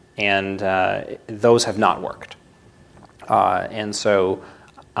Ad5, and those have not worked. And so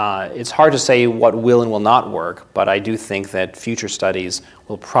it's hard to say what will and will not work, but I do think that future studies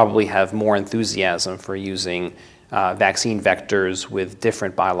will probably have more enthusiasm for using vaccine vectors with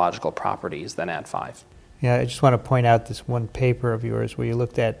different biological properties than Ad5. Yeah, I just want to point out this one paper of yours where you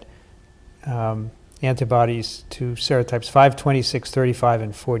looked at antibodies to serotypes 5, 26, 35,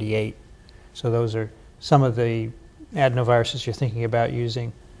 and 48. So those are some of the adenoviruses you're thinking about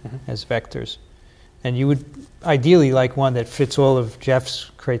using as vectors. And you would ideally like one that fits all of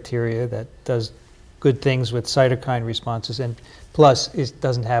Jeff's criteria, that does good things with cytokine responses, and plus it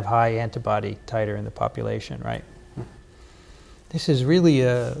doesn't have high antibody titer in the population, right? This is really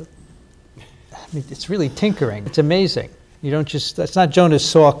it's really tinkering. It's amazing. You don't just, that's not Jonas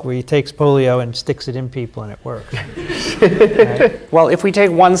Salk where he takes polio and sticks it in people and it works. Right? Well, if we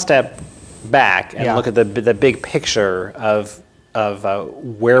take one step back and look at the big picture of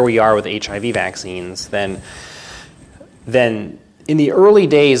where we are with HIV vaccines, then in the early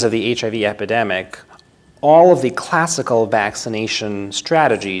days of the HIV epidemic, all of the classical vaccination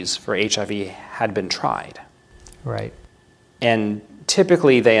strategies for HIV had been tried. Right. And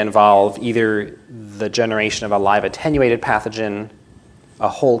typically they involve either the generation of a live attenuated pathogen, a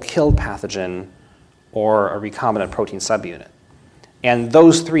whole killed pathogen, or a recombinant protein subunit. And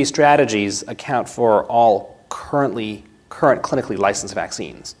those 3 strategies account for all current clinically licensed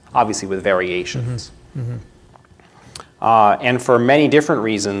vaccines, obviously with variations. And for many different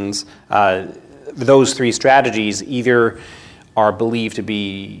reasons, those three strategies either are believed to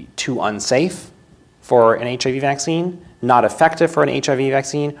be too unsafe for an HIV vaccine, not effective for an HIV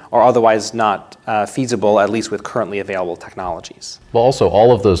vaccine, or otherwise not feasible, at least with currently available technologies. Well, also,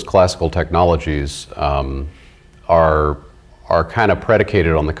 all of those classical technologies are kind of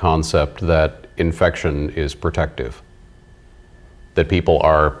predicated on the concept that infection is protective. That people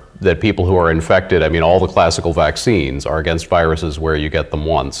who are infected, I mean, all the classical vaccines are against viruses where you get them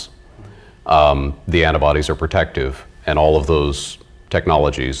once. The antibodies are protective, and all of those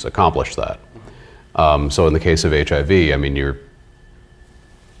technologies accomplish that. So in the case of HIV, I mean, you're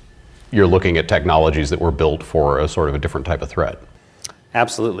looking at technologies that were built for a sort of a different type of threat.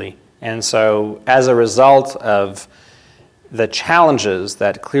 Absolutely. And so as a result of the challenges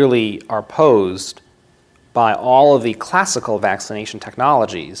that clearly are posed by all of the classical vaccination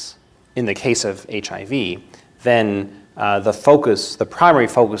technologies in the case of HIV, then the primary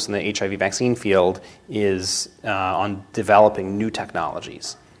focus in the HIV vaccine field is on developing new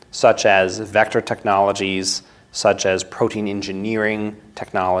technologies, such as vector technologies, such as protein engineering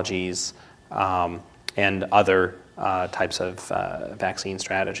technologies, and other types of vaccine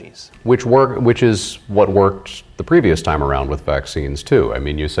strategies. Which is what worked the previous time around with vaccines too. I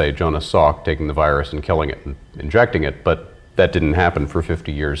mean, you say Jonas Salk taking the virus and killing it and injecting it, but that didn't happen for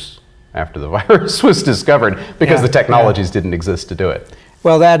 50 years after the virus was discovered because the technologies didn't exist to do it.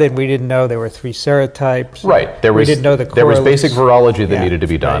 Well, that and we didn't know there were 3 serotypes. Right. We didn't know the correlates. There was basic virology that needed to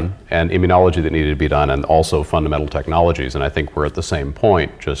be done, and immunology that needed to be done, and also fundamental technologies. And I think we're at the same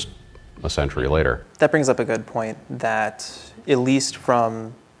point, just a century later. That brings up a good point that, at least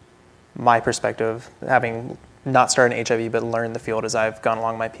from my perspective, having not started in HIV but learned the field as I've gone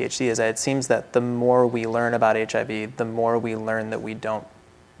along my PhD, is that it seems that the more we learn about HIV, the more we learn that we don't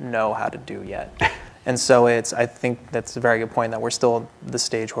know how to do yet. And so I think that's a very good point, that we're still at the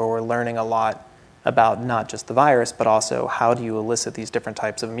stage where we're learning a lot about not just the virus, but also how do you elicit these different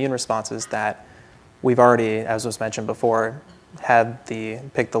types of immune responses that we've already, as was mentioned before,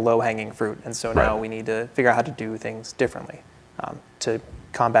 picked the low-hanging fruit. And so now we need to figure out how to do things differently to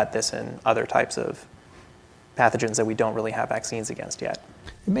combat this and other types of pathogens that we don't really have vaccines against yet.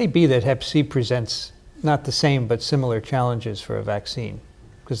 It may be that Hep C presents not the same but similar challenges for a vaccine,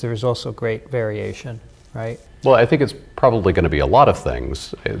 because there is also great variation, right? Well, I think it's probably going to be a lot of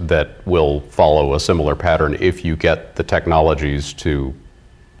things that will follow a similar pattern if you get the technologies to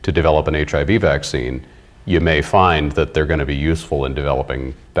develop an HIV vaccine. You may find that they're going to be useful in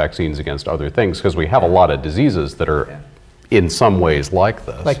developing vaccines against other things, because we have a lot of diseases that are in some ways like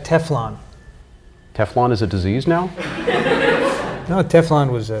this. Like Teflon. Teflon is a disease now? No,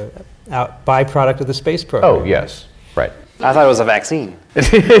 Teflon was a byproduct of the space program. Oh, yes, right. I thought it was a vaccine.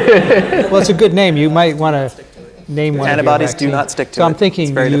 Well, it's a good name. You might want to name one Antibodies of your vaccines. do not stick to So I'm it. thinking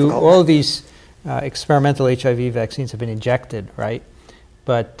It's very difficult. all of these experimental HIV vaccines have been injected, right?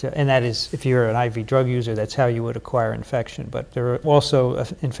 But and that is, if you're an IV drug user, that's how you would acquire infection. But there are also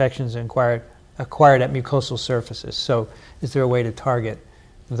infections acquired at mucosal surfaces. So is there a way to target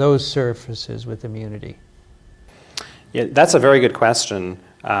those surfaces with immunity? Yeah, that's a very good question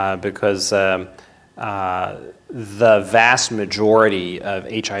because the vast majority of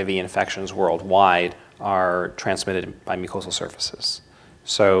HIV infections worldwide are transmitted by mucosal surfaces.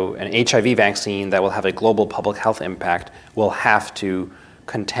 So an HIV vaccine that will have a global public health impact will have to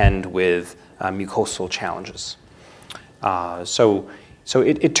contend with mucosal challenges. So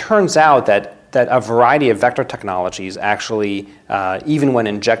it turns out that a variety of vector technologies actually, even when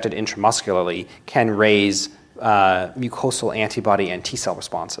injected intramuscularly, can raise mucosal antibody and T-cell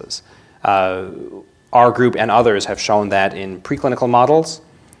responses. Our group and others have shown that in preclinical models,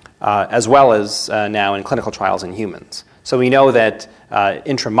 as well as now in clinical trials in humans. So we know that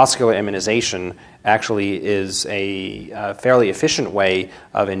intramuscular immunization actually is a fairly efficient way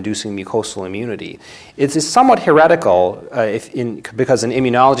of inducing mucosal immunity. It is somewhat heretical because in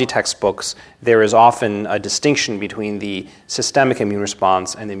immunology textbooks there is often a distinction between the systemic immune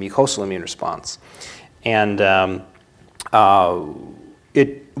response and the mucosal immune response. And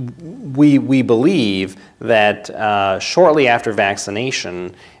we believe that shortly after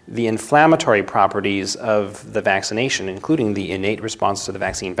vaccination, the inflammatory properties of the vaccination, including the innate response to the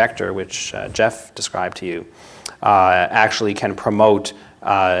vaccine vector, which Jeff described to you, actually can promote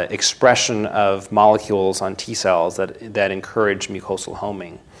expression of molecules on T cells that encourage mucosal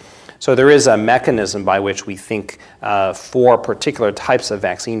homing. So there is a mechanism by which we think for particular types of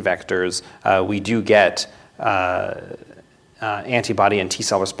vaccine vectors, we do get antibody and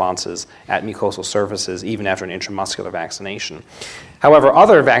T-cell responses at mucosal surfaces even after an intramuscular vaccination. However,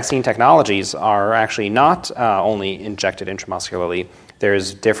 other vaccine technologies are actually not only injected intramuscularly.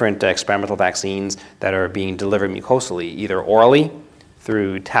 There's different experimental vaccines that are being delivered mucosally, either orally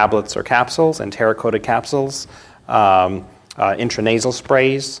through tablets or capsules, enteric-coated capsules, intranasal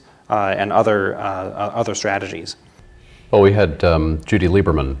sprays, and other strategies. Well, we had Judy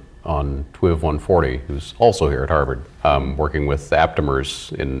Lieberman on TWiV 140, who's also here at Harvard, working with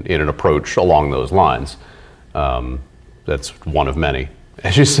aptamers in an approach along those lines. That's one of many,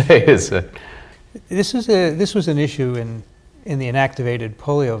 as you say. This was an issue in the inactivated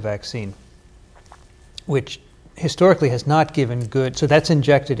polio vaccine, which historically has not given good, so that's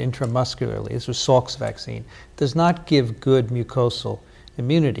injected intramuscularly. This was Salk's vaccine, does not give good mucosal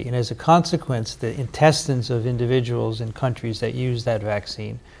immunity. And as a consequence, the intestines of individuals in countries that use that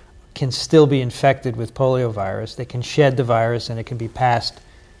vaccine can still be infected with poliovirus. They can shed the virus and it can be passed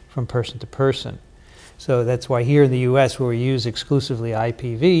from person to person. So that's why here in the US, where we use exclusively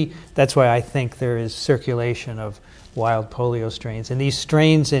IPV, that's why I think there is circulation of wild polio strains. And these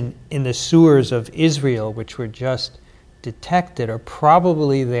strains in the sewers of Israel, which were just detected, are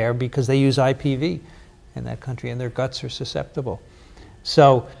probably there because they use IPV in that country and their guts are susceptible.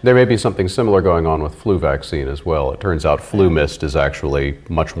 So there may be something similar going on with flu vaccine as well. It turns out flu mist is actually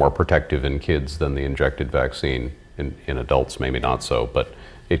much more protective in kids than the injected vaccine. In adults, maybe not so, but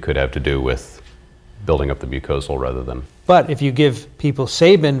it could have to do with building up the mucosal rather than... But if you give people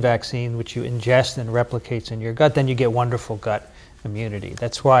Sabin vaccine, which you ingest and replicates in your gut, then you get wonderful gut immunity.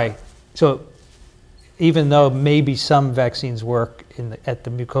 That's why, so even though maybe some vaccines work at the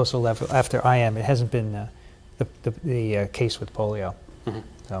mucosal level after IM, it hasn't been the case with polio. Mm-hmm.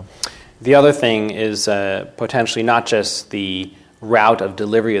 So. The other thing is potentially not just the route of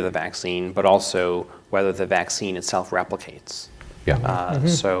delivery of the vaccine, but also whether the vaccine itself replicates. Yeah.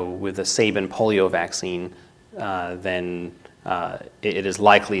 So with the Sabin polio vaccine, then it is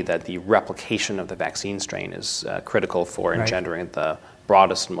likely that the replication of the vaccine strain is critical for engendering the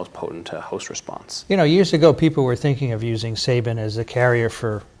broadest and most potent host response. You know, years ago, people were thinking of using Sabin as a carrier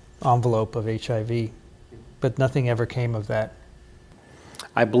for envelope of HIV, but nothing ever came of that.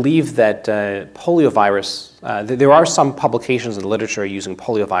 I believe that poliovirus, there are some publications in the literature using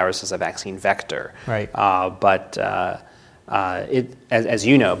poliovirus as a vaccine vector. Right. But as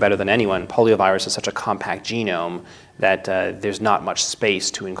you know better than anyone, poliovirus is such a compact genome that there's not much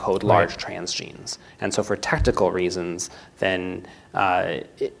space to encode large transgenes. And so for technical reasons, then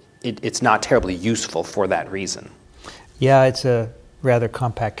it's not terribly useful for that reason. Yeah, it's a rather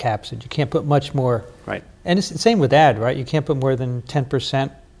compact capsid. You can't put much more. Right. And it's the same with AD, right? You can't put more than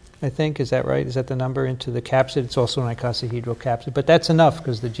 10%, I think. Is that right? Is that the number into the capsid? It's also an icosahedral capsid. But that's enough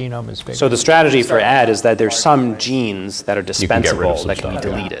because the genome is big. So the strategy for AD is that there's some genes that are dispensable that can be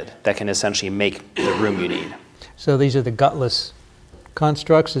deleted, that can essentially make the room you need. So these are the gutless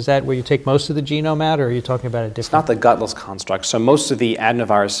constructs? Is that where you take most of the genome out, or are you talking about a different? It's not the gutless construct. So most of the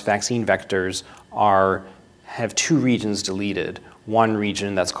adenovirus vaccine vectors have two regions deleted. One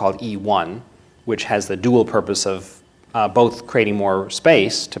region that's called E1, which has the dual purpose of both creating more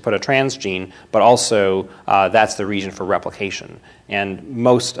space to put a transgene, but also that's the region for replication. And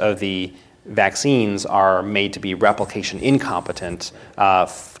most of the vaccines are made to be replication incompetent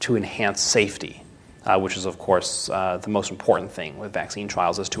to enhance safety, which is, of course, the most important thing with vaccine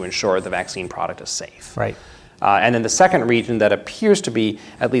trials, is to ensure the vaccine product is safe. Right. And then the second region that appears to be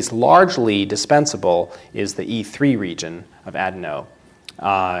at least largely dispensable is the E3 region of adeno.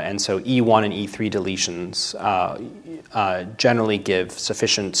 And so E1 and E3 deletions generally give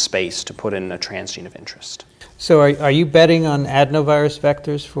sufficient space to put in a transgene of interest. So are you betting on adenovirus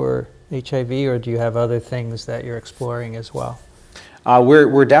vectors for HIV, or do you have other things that you're exploring as well?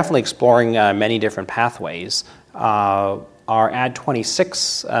 We're definitely exploring many different pathways. Our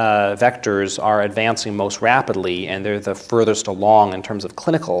AD26 vectors are advancing most rapidly, and they're the furthest along in terms of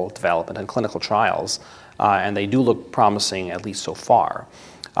clinical development and clinical trials. And they do look promising, at least so far.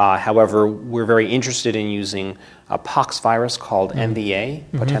 However, we're very interested in using a pox virus called MVA,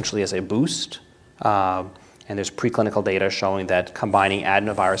 potentially as a boost. And there's preclinical data showing that combining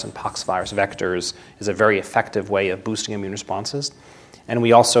adenovirus and pox virus vectors is a very effective way of boosting immune responses. And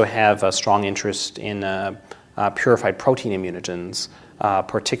we also have a strong interest in purified protein immunogens,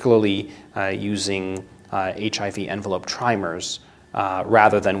 particularly using HIV envelope trimers,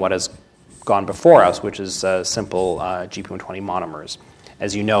 rather than what has gone before us, which is simple GP120 monomers.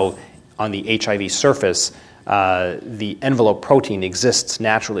 As you know, on the HIV surface, the envelope protein exists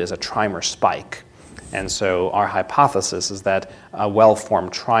naturally as a trimer spike. And so our hypothesis is that a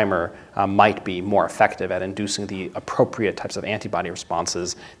well-formed trimer might be more effective at inducing the appropriate types of antibody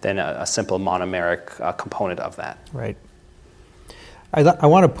responses than a simple monomeric component of that. Right. I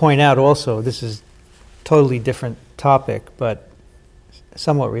want to point out also, this is totally different topic, but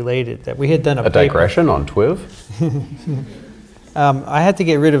somewhat related, that we had done a paper. digression on TWiV? I had to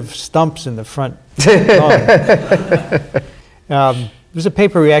get rid of stumps in the front. There's a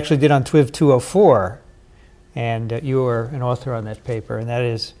paper we actually did on TWiV 204, and you were an author on that paper, and that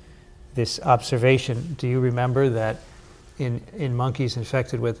is this observation. Do you remember that in monkeys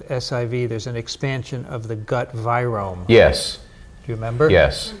infected with SIV, there's an expansion of the gut virome? Yes. Do you remember?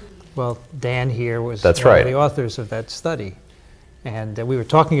 Yes. Well, Dan here was That's one right. of the authors of that study. And we were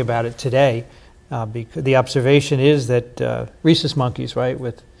talking about it today. Because the observation is that rhesus monkeys, right,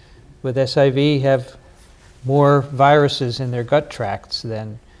 with SIV have more viruses in their gut tracts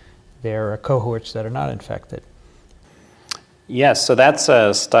than their cohorts that are not infected. Yes, so that's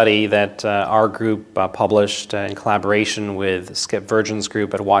a study that our group published in collaboration with Skip Virgin's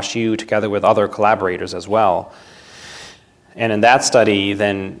group at WashU, together with other collaborators as well. And in that study,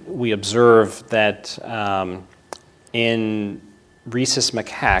 then we observed that in rhesus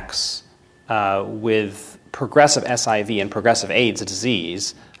macaques with progressive SIV and progressive AIDS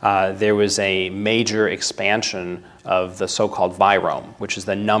disease, there was a major expansion of the so-called virome, which is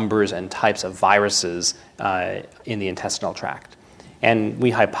the numbers and types of viruses in the intestinal tract. And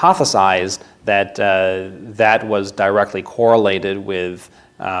we hypothesized that that was directly correlated with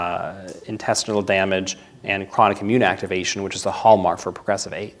intestinal damage and chronic immune activation, which is the hallmark for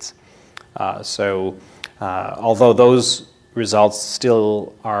progressive AIDS. Although those results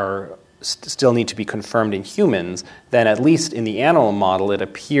still need to be confirmed in humans, then at least in the animal model, it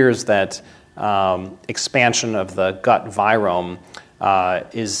appears that expansion of the gut virome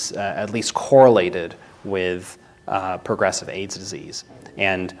is at least correlated with progressive AIDS disease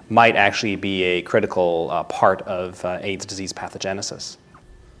and might actually be a critical part of AIDS disease pathogenesis.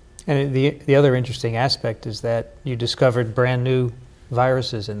 And the other interesting aspect is that you discovered brand new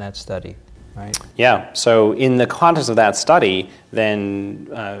viruses in that study, right? Yeah, so in the context of that study, then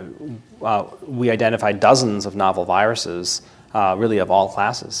we identified dozens of novel viruses, really of all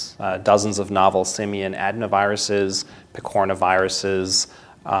classes, dozens of novel simian adenoviruses, picornaviruses,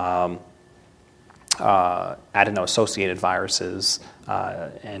 adeno-associated viruses,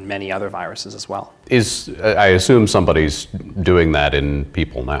 and many other viruses as well. I assume somebody's doing that in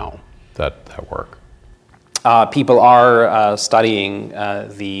people now, that work. People are studying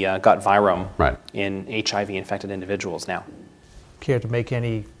the gut virome Right. in HIV-infected individuals now. Care to make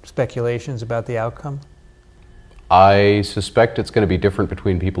any speculations about the outcome? I suspect it's going to be different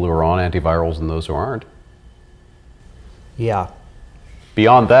between people who are on antivirals and those who aren't. Yeah.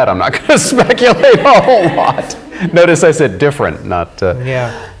 Beyond that, I'm not going to speculate a whole lot. Notice I said different, not...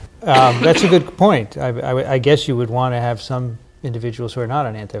 Yeah. That's a good point. I guess you would want to have some individuals who are not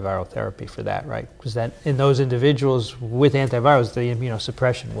on antiviral therapy for that, right? Because that in those individuals with antivirals, the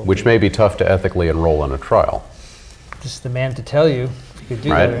immunosuppression will Which may be tough to ethically enroll in a trial. This is the man to tell you if you could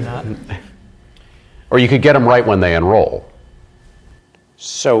do Right. that or not. Or you could get them right when they enroll.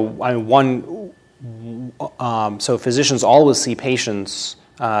 So so physicians always see patients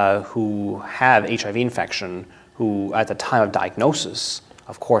who have HIV infection who, at the time of diagnosis,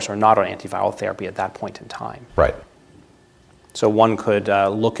 of course, are not on antiviral therapy at that point in time. Right. So one could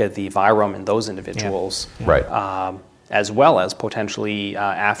look at the virome in those individuals, Right. As well as potentially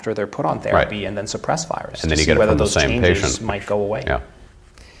after they're put on therapy Right. and then suppress virus And to then you see get it whether from the those same changes patient. might go away. Yeah.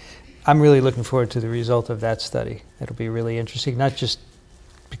 I'm really looking forward to the result of that study. It'll be really interesting, not just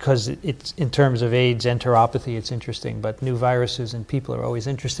because it's in terms of AIDS enteropathy, it's interesting, but new viruses and people are always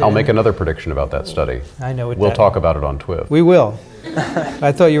interested. I'll in make it. another prediction about that study. I know it. We'll talk about it on TWiV. We will.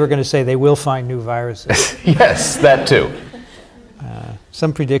 I thought you were going to say they will find new viruses. Yes, that too.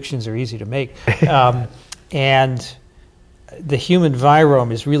 Some predictions are easy to make. And the human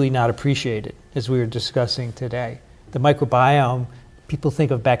virome is really not appreciated, as we were discussing today. The microbiome, people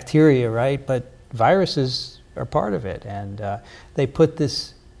think of bacteria, right? But viruses are part of it. And they put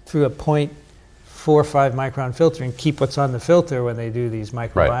this through a 0.45 micron filter and keep what's on the filter when they do these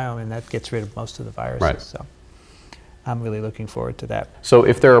microbiome, and that gets rid of most of the viruses. Right. So I'm really looking forward to that. So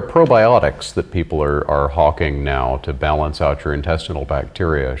if there are probiotics that people are hawking now to balance out your intestinal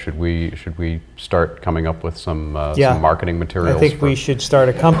bacteria, should we start coming up with some marketing materials? I think we should start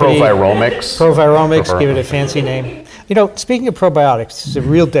a company. Proviromics. Proviromics, give it a fancy name. You know, speaking of probiotics, this is a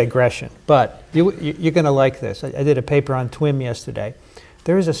real digression, but you're going to like this. I did a paper on TWiM yesterday.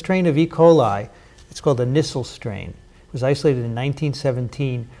 There is a strain of E. coli. It's called a Nissl strain. It was isolated in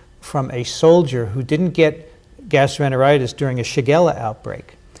 1917 from a soldier who didn't get gastroenteritis during a Shigella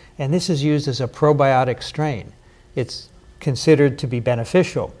outbreak. And this is used as a probiotic strain. It's considered to be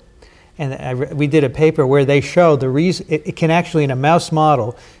beneficial. And we did a paper where they show the reason it can actually, in a mouse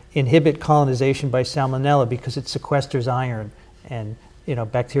model, inhibit colonization by salmonella because it sequesters iron. And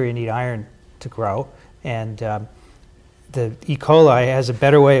bacteria need iron to grow. And the E. coli has a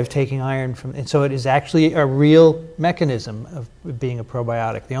better way of taking iron from, and so it is actually a real mechanism of being a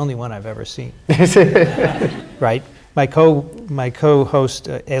probiotic, the only one I've ever seen. Right? My co-host,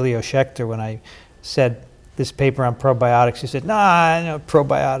 Elio Schechter, when I said this paper on probiotics, he said, nah, no,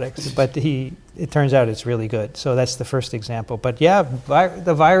 probiotics. But it turns out it's really good. So that's the first example. But yeah,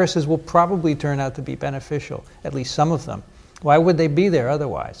 the viruses will probably turn out to be beneficial, at least some of them. Why would they be there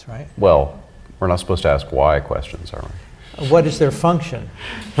otherwise, right? Well, we're not supposed to ask why questions, are we? What is their function?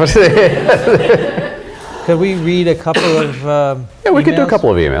 Could we read a couple of yeah, we could do a couple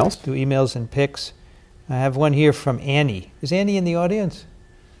of emails. Do emails and pics. I have one here from Annie. Is Annie in the audience?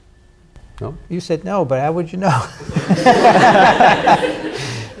 No. You said no, but how would you know?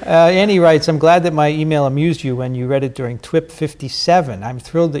 Annie writes, I'm glad that my email amused you when you read it during TWiV 57. I'm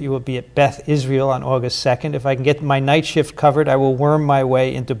thrilled that you will be at Beth, Israel on August 2nd. If I can get my night shift covered, I will worm my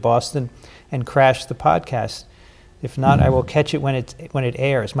way into Boston and crash the podcast. If not, I will catch it when it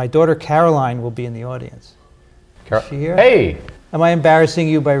airs. My daughter Caroline will be in the audience. Is she here? Hey! Am I embarrassing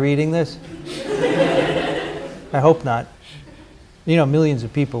you by reading this? I hope not. Millions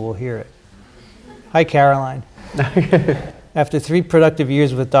of people will hear it. Hi, Caroline. After 3 productive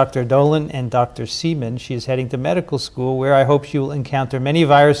years with Dr. Dolan and Dr. Seaman, she is heading to medical school where I hope she will encounter many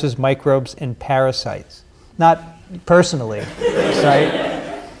viruses, microbes, and parasites. Not personally,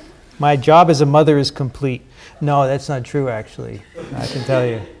 right? My job as a mother is complete. No, that's not true, actually. I can tell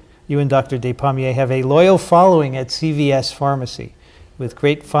you. You and Dr. Despommier have a loyal following at CVS Pharmacy. With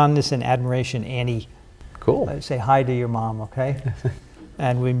great fondness and admiration, Annie. Cool. Say hi to your mom, okay?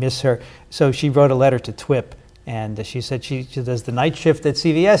 And we miss her. So she wrote a letter to TWiP, and she said she does the night shift at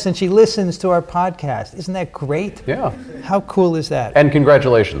CVS, and she listens to our podcast. Isn't that great? Yeah. How cool is that? And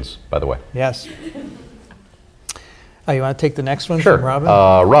congratulations, by the way. Yes. Oh, you want to take the next one Sure. from Robin?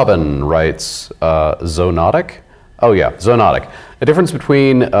 Robin writes, zoonotic. Oh yeah, zoonotic. A difference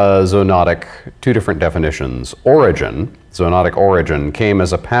between zoonotic, 2 different definitions. Origin, zoonotic origin, came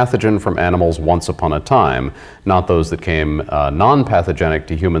as a pathogen from animals once upon a time, not those that came non-pathogenic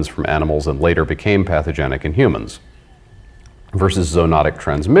to humans from animals and later became pathogenic in humans. Versus zoonotic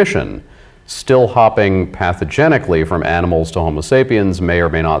transmission, still hopping pathogenically from animals to Homo sapiens, may or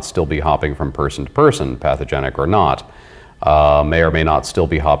may not still be hopping from person to person, pathogenic or not, may or may not still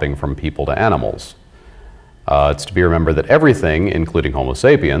be hopping from people to animals. It's to be remembered that everything, including Homo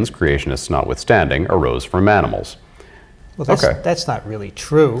sapiens, creationists notwithstanding, arose from animals. Well, that's not really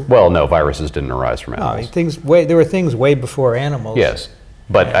true. Well, no, viruses didn't arise from animals. No, there were things way before animals. Yes,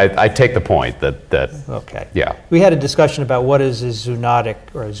 but I take the point that okay. Yeah. We had a discussion about what is a zoonotic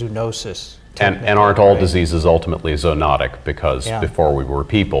or a zoonosis. And aren't all diseases ultimately zoonotic because before we were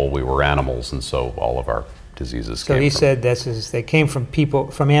people, we were animals, and so all of our diseases came from... So he said they came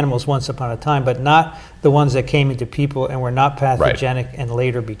from animals once upon a time, but not the ones that came into people and were not pathogenic and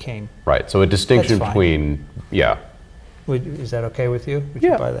later became. Right, so a distinction between, Is that okay with you? Would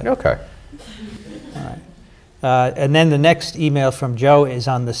you buy that? Okay. All right. And then the next email from Joe is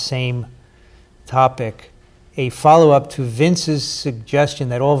on the same topic, a follow-up to Vince's suggestion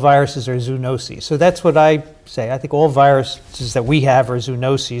that all viruses are zoonoses. So that's what I say. I think all viruses that we have are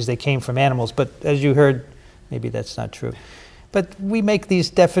zoonoses. They came from animals, but as you heard, maybe that's not true. But we make these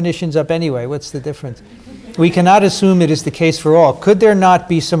definitions up anyway. What's the difference? We cannot assume it is the case for all. Could there not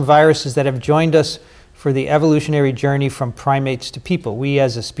be some viruses that have joined us for the evolutionary journey from primates to people? We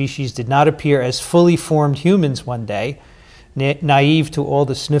as a species did not appear as fully formed humans one day, naive to all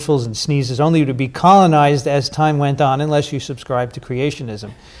the sniffles and sneezes, only to be colonized as time went on, unless you subscribe to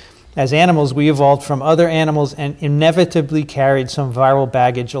creationism. As animals, we evolved from other animals and inevitably carried some viral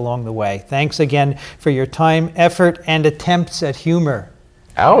baggage along the way. Thanks again for your time, effort, and attempts at humor.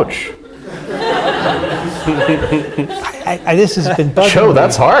 Ouch. This has been bugging Joe, me.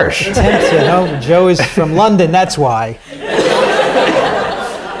 that's harsh. Attempts, Joe is from London, that's why.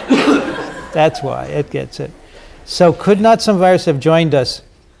 That's why, it gets it. So could not some virus have joined us?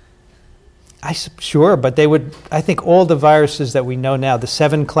 Sure, but they would. I think all the viruses that we know now, the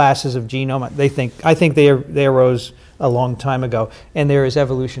 7 classes of genome, I think they arose a long time ago, and there is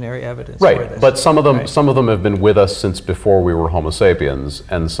evolutionary evidence for this. Right, but some of them have been with us since before we were Homo sapiens,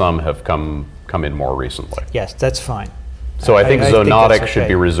 and some have come in more recently. Yes, that's fine. So I think zoonotic think should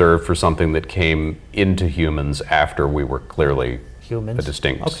be reserved for something that came into humans after we were clearly humans. a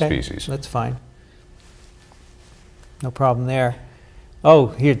distinct species. That's fine. No problem there. Oh,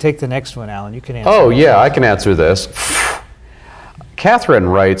 here, take the next one, Alan. You can answer. Oh, yeah, I can answer this. Catherine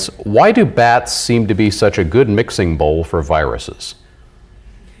writes, why do bats seem to be such a good mixing bowl for viruses?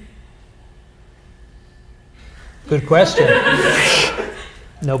 Good question.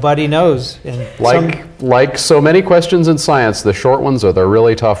 Nobody knows. And Like so many questions in science, the short ones are the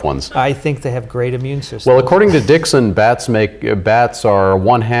really tough ones. I think they have great immune systems. Well, according to Dixon, bats are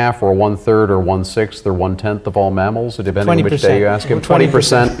 1/2 or 1/3 or 1/6 or 1/10 of all mammals, depending on which day you ask him.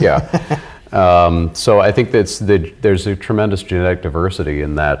 20%, yeah. So I think there's a tremendous genetic diversity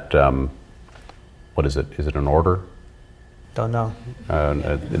in that. What is it? Is it an order? Don't know.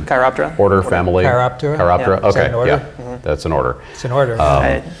 Chiroptera? Order, family? Chiroptera? Chiroptera? Yeah. Is that Okay, an order? yeah, that's an order. It's an order.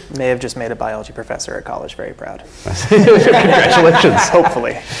 I may have just made a biology professor at college very proud. Congratulations.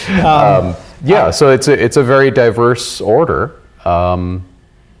 Hopefully. So it's a very diverse order,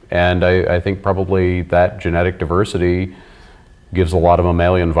 and I think probably that genetic diversity gives a lot of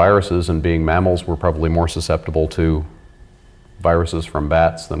mammalian viruses, and being mammals, we're probably more susceptible to viruses from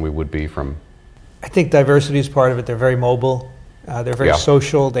bats than we would be from... I think diversity is part of it. They're very mobile. They're very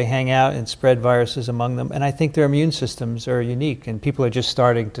social. They hang out and spread viruses among them. And I think their immune systems are unique, and people are just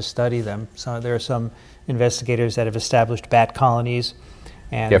starting to study them. So there are some investigators that have established bat colonies.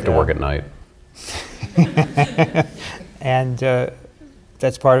 And, you have to work at night. And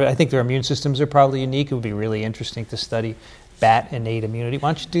that's part of it. I think their immune systems are probably unique. It would be really interesting to study bat innate immunity. Why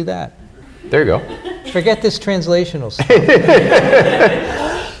don't you do that? There you go. Forget this translational stuff.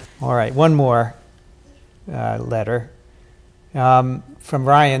 All right, one more letter from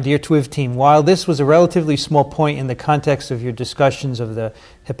Ryan. Dear TWiV team, while this was a relatively small point in the context of your discussions of the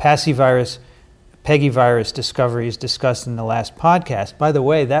hepacivirus, pegivirus discoveries discussed in the last podcast, by the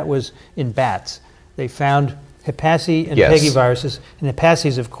way, that was in bats. They found hepaci and pegiviruses, and hepaci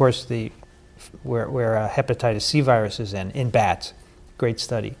is, of course, where hepatitis C virus is in bats. Great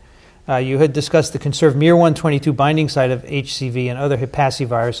study. You had discussed the conserved miR-122 binding site of HCV and other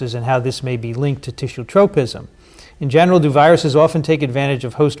hepaciviruses and how this may be linked to tissue tropism. In general, do viruses often take advantage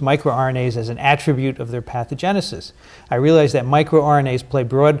of host microRNAs as an attribute of their pathogenesis? I realize that microRNAs play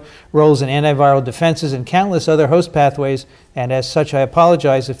broad roles in antiviral defenses and countless other host pathways, and as such, I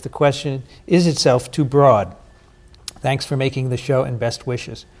apologize if the question is itself too broad. Thanks for making the show and best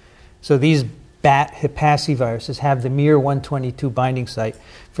wishes. So these bat hepaciviruses have the miR-122 binding site.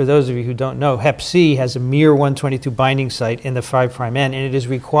 For those of you who don't know, Hep C has a miR-122 binding site in the 5' end, and it is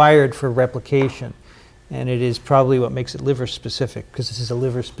required for replication. And it is probably what makes it liver-specific, because this is a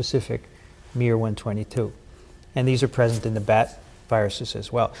liver-specific miR-122. And these are present in the bat viruses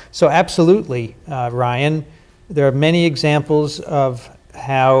as well. So absolutely, Ryan, there are many examples of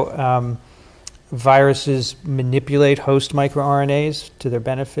how viruses manipulate host microRNAs to their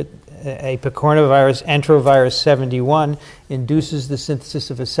benefit. A picornavirus, enterovirus 71, induces the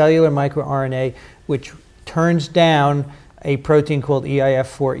synthesis of a cellular microRNA which turns down a protein called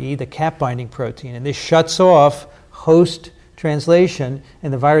EIF4E, the cap-binding protein. And this shuts off host translation,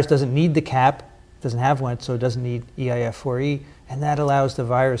 and the virus doesn't need the cap, doesn't have one, so it doesn't need EIF4E, and that allows the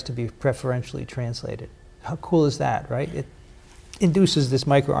virus to be preferentially translated. How cool is that, right? It induces this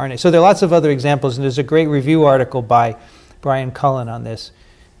microRNA. So there are lots of other examples, and there's a great review article by Brian Cullen on this,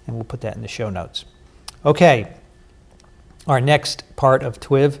 and we'll put that in the show notes. Okay, our next part of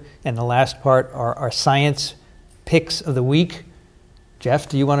TWiV and the last part are our science picks of the week. Jeff,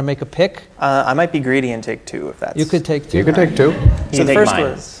 do you want to make a pick? I might be greedy and take two if that's... You could take two. You can take two. So the first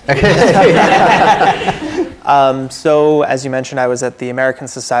was... So, as you mentioned, I was at the American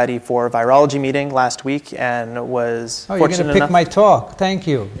Society for Virology meeting last week and was fortunate enough... Oh, you're going to pick my talk. Thank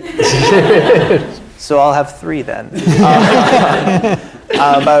you. So I'll have three then.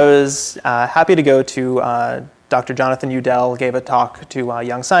 But I was happy to go to Dr. Jonathan Udell gave a talk to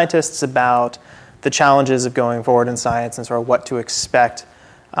young scientists about the challenges of going forward in science and sort of what to expect.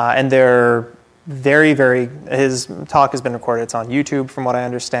 And they're his talk has been recorded. It's on YouTube from what I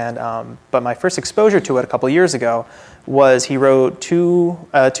understand. But my first exposure to it a couple years ago was he wrote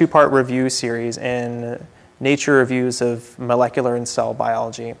a two-part review series in Nature Reviews of Molecular and Cell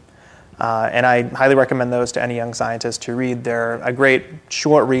Biology. And I highly recommend those to any young scientist to read. They're a great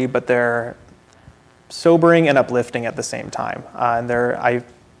short read, but they're sobering and uplifting at the same time. And they're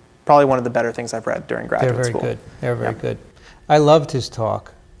probably one of the better things I've read during graduate school. They're very good. I loved his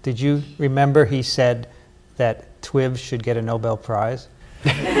talk. Did you remember he said that TWiV should get a Nobel Prize?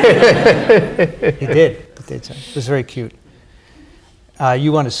 He did. It was very cute.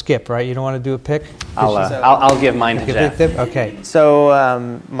 You want to skip, right? You don't want to do a pick? I'll give mine to Jeff. Okay.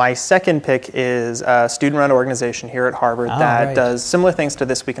 So my second pick is a student-run organization here at Harvard that does similar things to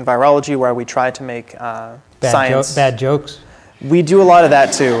This Week in Virology, where we try to make science... Bad jokes? We do a lot of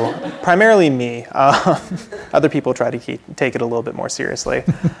that too, primarily me. Other people try to take it a little bit more seriously.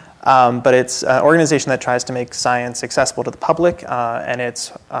 But it's an organization that tries to make science accessible to the public, and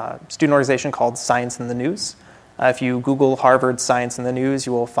it's a student organization called Science in the News. If you Google Harvard Science in the News,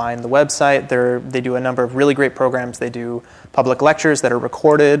 you will find the website. They do a number of really great programs. They do public lectures that are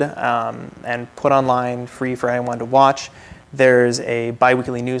recorded and put online, free for anyone to watch. There's a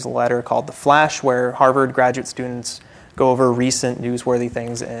biweekly newsletter called The Flash, where Harvard graduate students go over recent newsworthy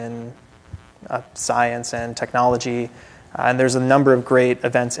things in science and technology. And there's a number of great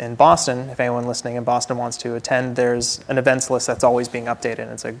events in Boston. If anyone listening in Boston wants to attend, there's an events list that's always being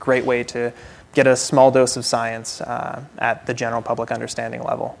updated. It's a great way to get a small dose of science at the general public understanding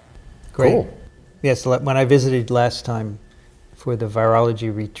level. Great. Cool. Yes, when I visited last time for the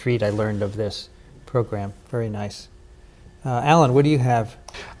virology retreat, I learned of this program. Very nice. Alan, what do you have?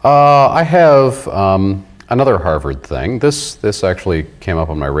 I have another Harvard thing. This actually came up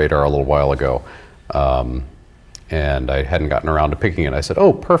on my radar a little while ago, and I hadn't gotten around to picking it. I said,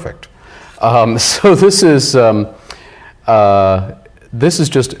 "Oh, perfect." So this is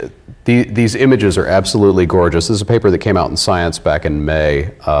just these images are absolutely gorgeous. This is a paper that came out in Science back in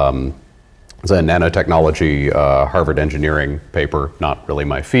May. It's a nanotechnology Harvard engineering paper. Not really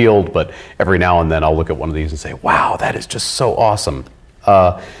my field, but every now and then I'll look at one of these and say, "Wow, that is just so awesome."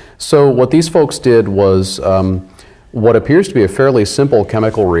 So what these folks did was what appears to be a fairly simple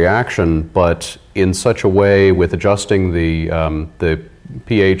chemical reaction, but in such a way with adjusting the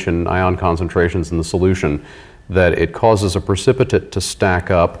pH and ion concentrations in the solution that it causes a precipitate to stack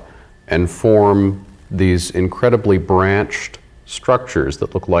up and form these incredibly branched structures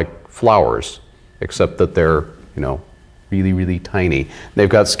that look like flowers, except that they're, really, really tiny. They've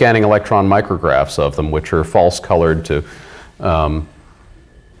got scanning electron micrographs of them, which are false colored to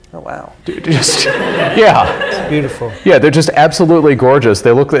Oh, wow. Yeah. It's beautiful. Yeah, they're just absolutely gorgeous.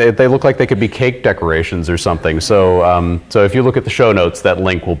 They look like they could be cake decorations or something. So so if you look at the show notes, that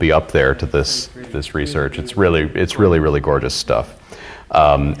link will be up there to this research. It's really gorgeous stuff.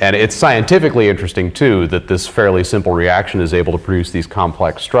 And it's scientifically interesting too that this fairly simple reaction is able to produce these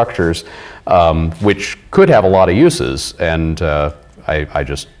complex structures, which could have a lot of uses. And I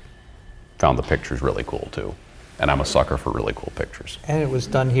just found the pictures really cool too. And I'm a sucker for really cool pictures. And it was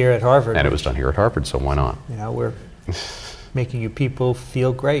done here at Harvard. And it was done here at Harvard, so why not? We're making you people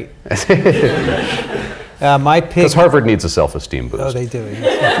feel great. My pick... Because Harvard needs a self-esteem boost. Oh, they do.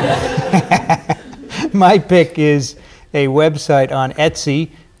 My pick is a website on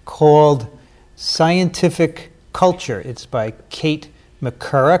Etsy called Scientific Culture. It's by Kate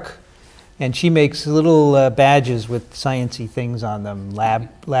McCurrock. And she makes little badges with sciencey things on them,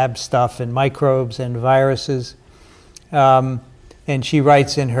 lab stuff and microbes and viruses. And she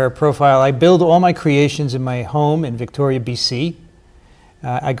writes in her profile, "I build all my creations in my home in Victoria, BC.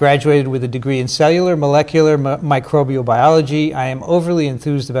 I graduated with a degree in cellular, molecular, microbial biology. I am overly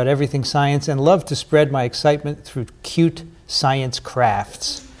enthused about everything science and love to spread my excitement through cute science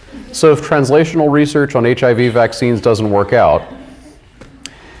crafts." So if translational research on HIV vaccines doesn't work out...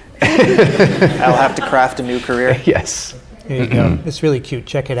 I'll have to craft a new career. Yes. There you go. It's really cute.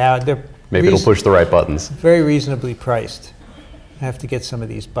 Check it out. Maybe it'll push the right buttons. Very reasonably priced. I have to get some of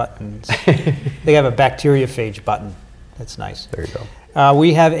these buttons. They have a bacteriophage button. That's nice. There you go.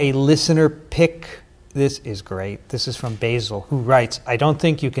 We have a listener pick. This is great. This is from Basil, who writes, "I don't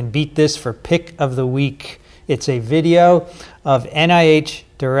think you can beat this for pick of the week. It's a video of NIH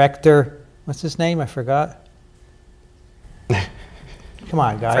director, what's his name? I forgot. Come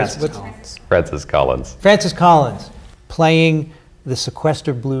on, guys. Francis Collins. Francis Collins playing the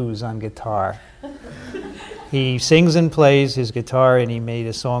Sequester Blues on guitar. He sings and plays his guitar, and he made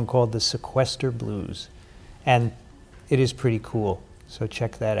a song called the Sequester Blues. And it is pretty cool, so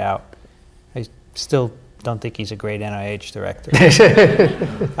check that out. I still don't think he's a great NIH director.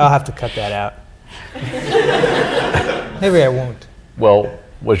 I'll have to cut that out. Maybe I won't. Well,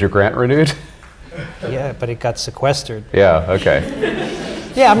 was your grant renewed? Yeah, but it got sequestered. Yeah, okay.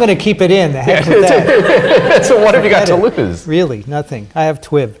 Yeah, I'm going to keep it in. The heck with that. So what have you got to lose? Really, nothing. I have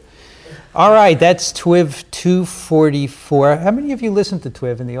TWiV. All right, that's TWiV 244. How many of you listen to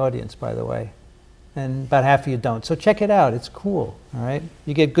TWiV in the audience, by the way? And about half of you don't. So check it out. It's cool, all right?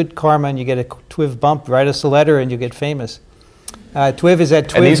 You get good karma and you get a TWiV bump. Write us a letter and you get famous. TWiV is at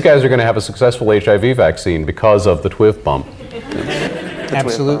TWiV. And these guys are going to have a successful HIV vaccine because of the TWiV bump. the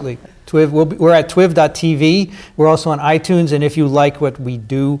Absolutely. TWiV, we're at TWiV.tv. We're also on iTunes, and if you like what we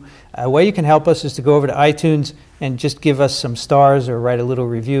do, a way you can help us is to go over to iTunes and just give us some stars or write a little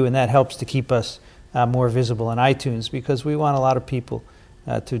review, and that helps to keep us more visible on iTunes, because we want a lot of people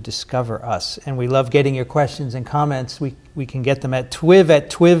to discover us. And we love getting your questions and comments. We can get them at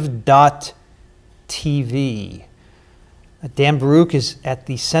TWiV.tv. Dan Barouch is at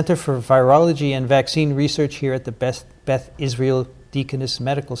the Center for Virology and Vaccine Research here at the Beth Israel Deaconess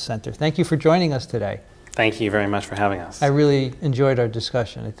Medical Center. Thank you for joining us today. Thank you very much for having us. I really enjoyed our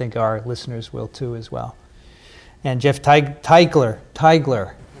discussion. I think our listeners will too as well. And Jeff Teigler.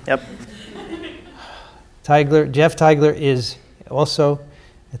 Yep. Jeff Teigler is also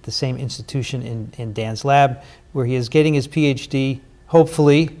at the same institution in Dan's lab, where he is getting his PhD,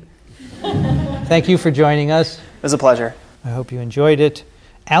 hopefully. Thank you for joining us. It was a pleasure. I hope you enjoyed it.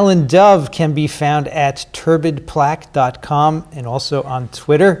 Alan Dove can be found at turbidplaque.com and also on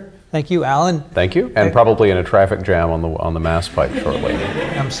Twitter. Thank you, Alan. Thank you. And probably in a traffic jam on the Mass Pike shortly.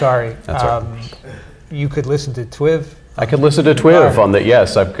 I'm sorry. That's all right. You could listen to TWiV. I could listen to TWiV on the,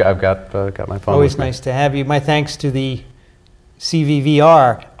 yes, I've got my phone. Always with me. nice to have you. My thanks to the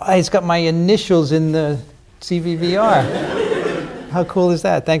CVVR. It's got my initials in the CVVR. How cool is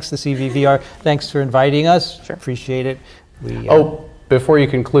that? Thanks to CVVR. Thanks for inviting us. Sure. Appreciate it. Before you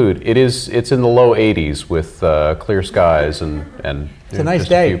conclude, it's in the low 80s with clear skies and it's a nice just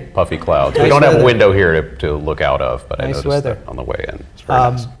day. a few puffy clouds. Nice we don't weather. have a window here to look out of, but Nice I noticed weather. that on the way in. It's very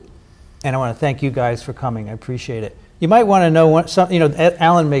nice. And I want to thank you guys for coming. I appreciate it. You might want to know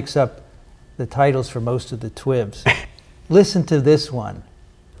Alan makes up the titles for most of the TWiVs. Listen to this one,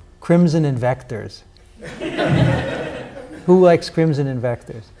 Crimson and Vectors. Who likes Crimson and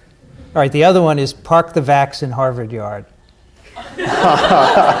Vectors? All right, the other one is Park the Vax in Harvard Yard.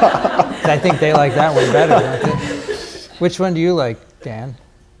 I think they like that one better, don't they? Which one do you like, Dan?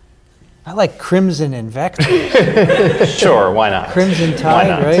 I like Crimson and Vectors. Sure, why not? Crimson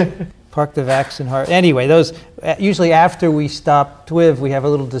Tide, right? Park the Vax in Harvard. Anyway, those usually after we stop TWiV, we have a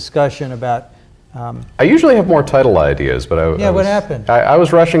little discussion about. I usually have more title ideas, but what happened? I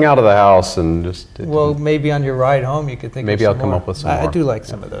was rushing out of the house and just. Well, maybe on your ride home you could think. Maybe of I'll come more. up with some I more. do like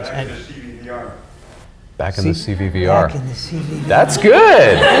some of those. Back in the CVVR. Back in the CVVR. That's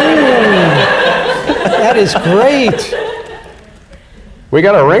good. That is great. We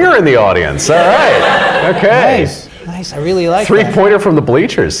got a ringer in the audience. All right. Okay. Nice. I really like that. 3-pointer from the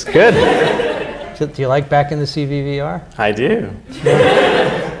bleachers. Good. Do you like Back in the CVVR? I do.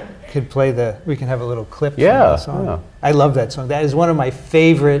 We can have a little clip from Yeah. that song. Yeah. I love that song. That is one of my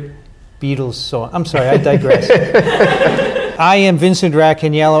favorite Beatles songs. I'm sorry, I digress. I am Vincent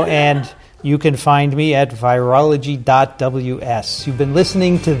Racaniello, and you can find me at virology.ws. You've been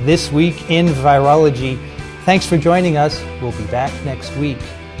listening to This Week in Virology. Thanks for joining us. We'll be back next week.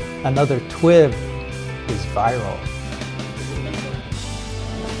 Another TWiV is viral.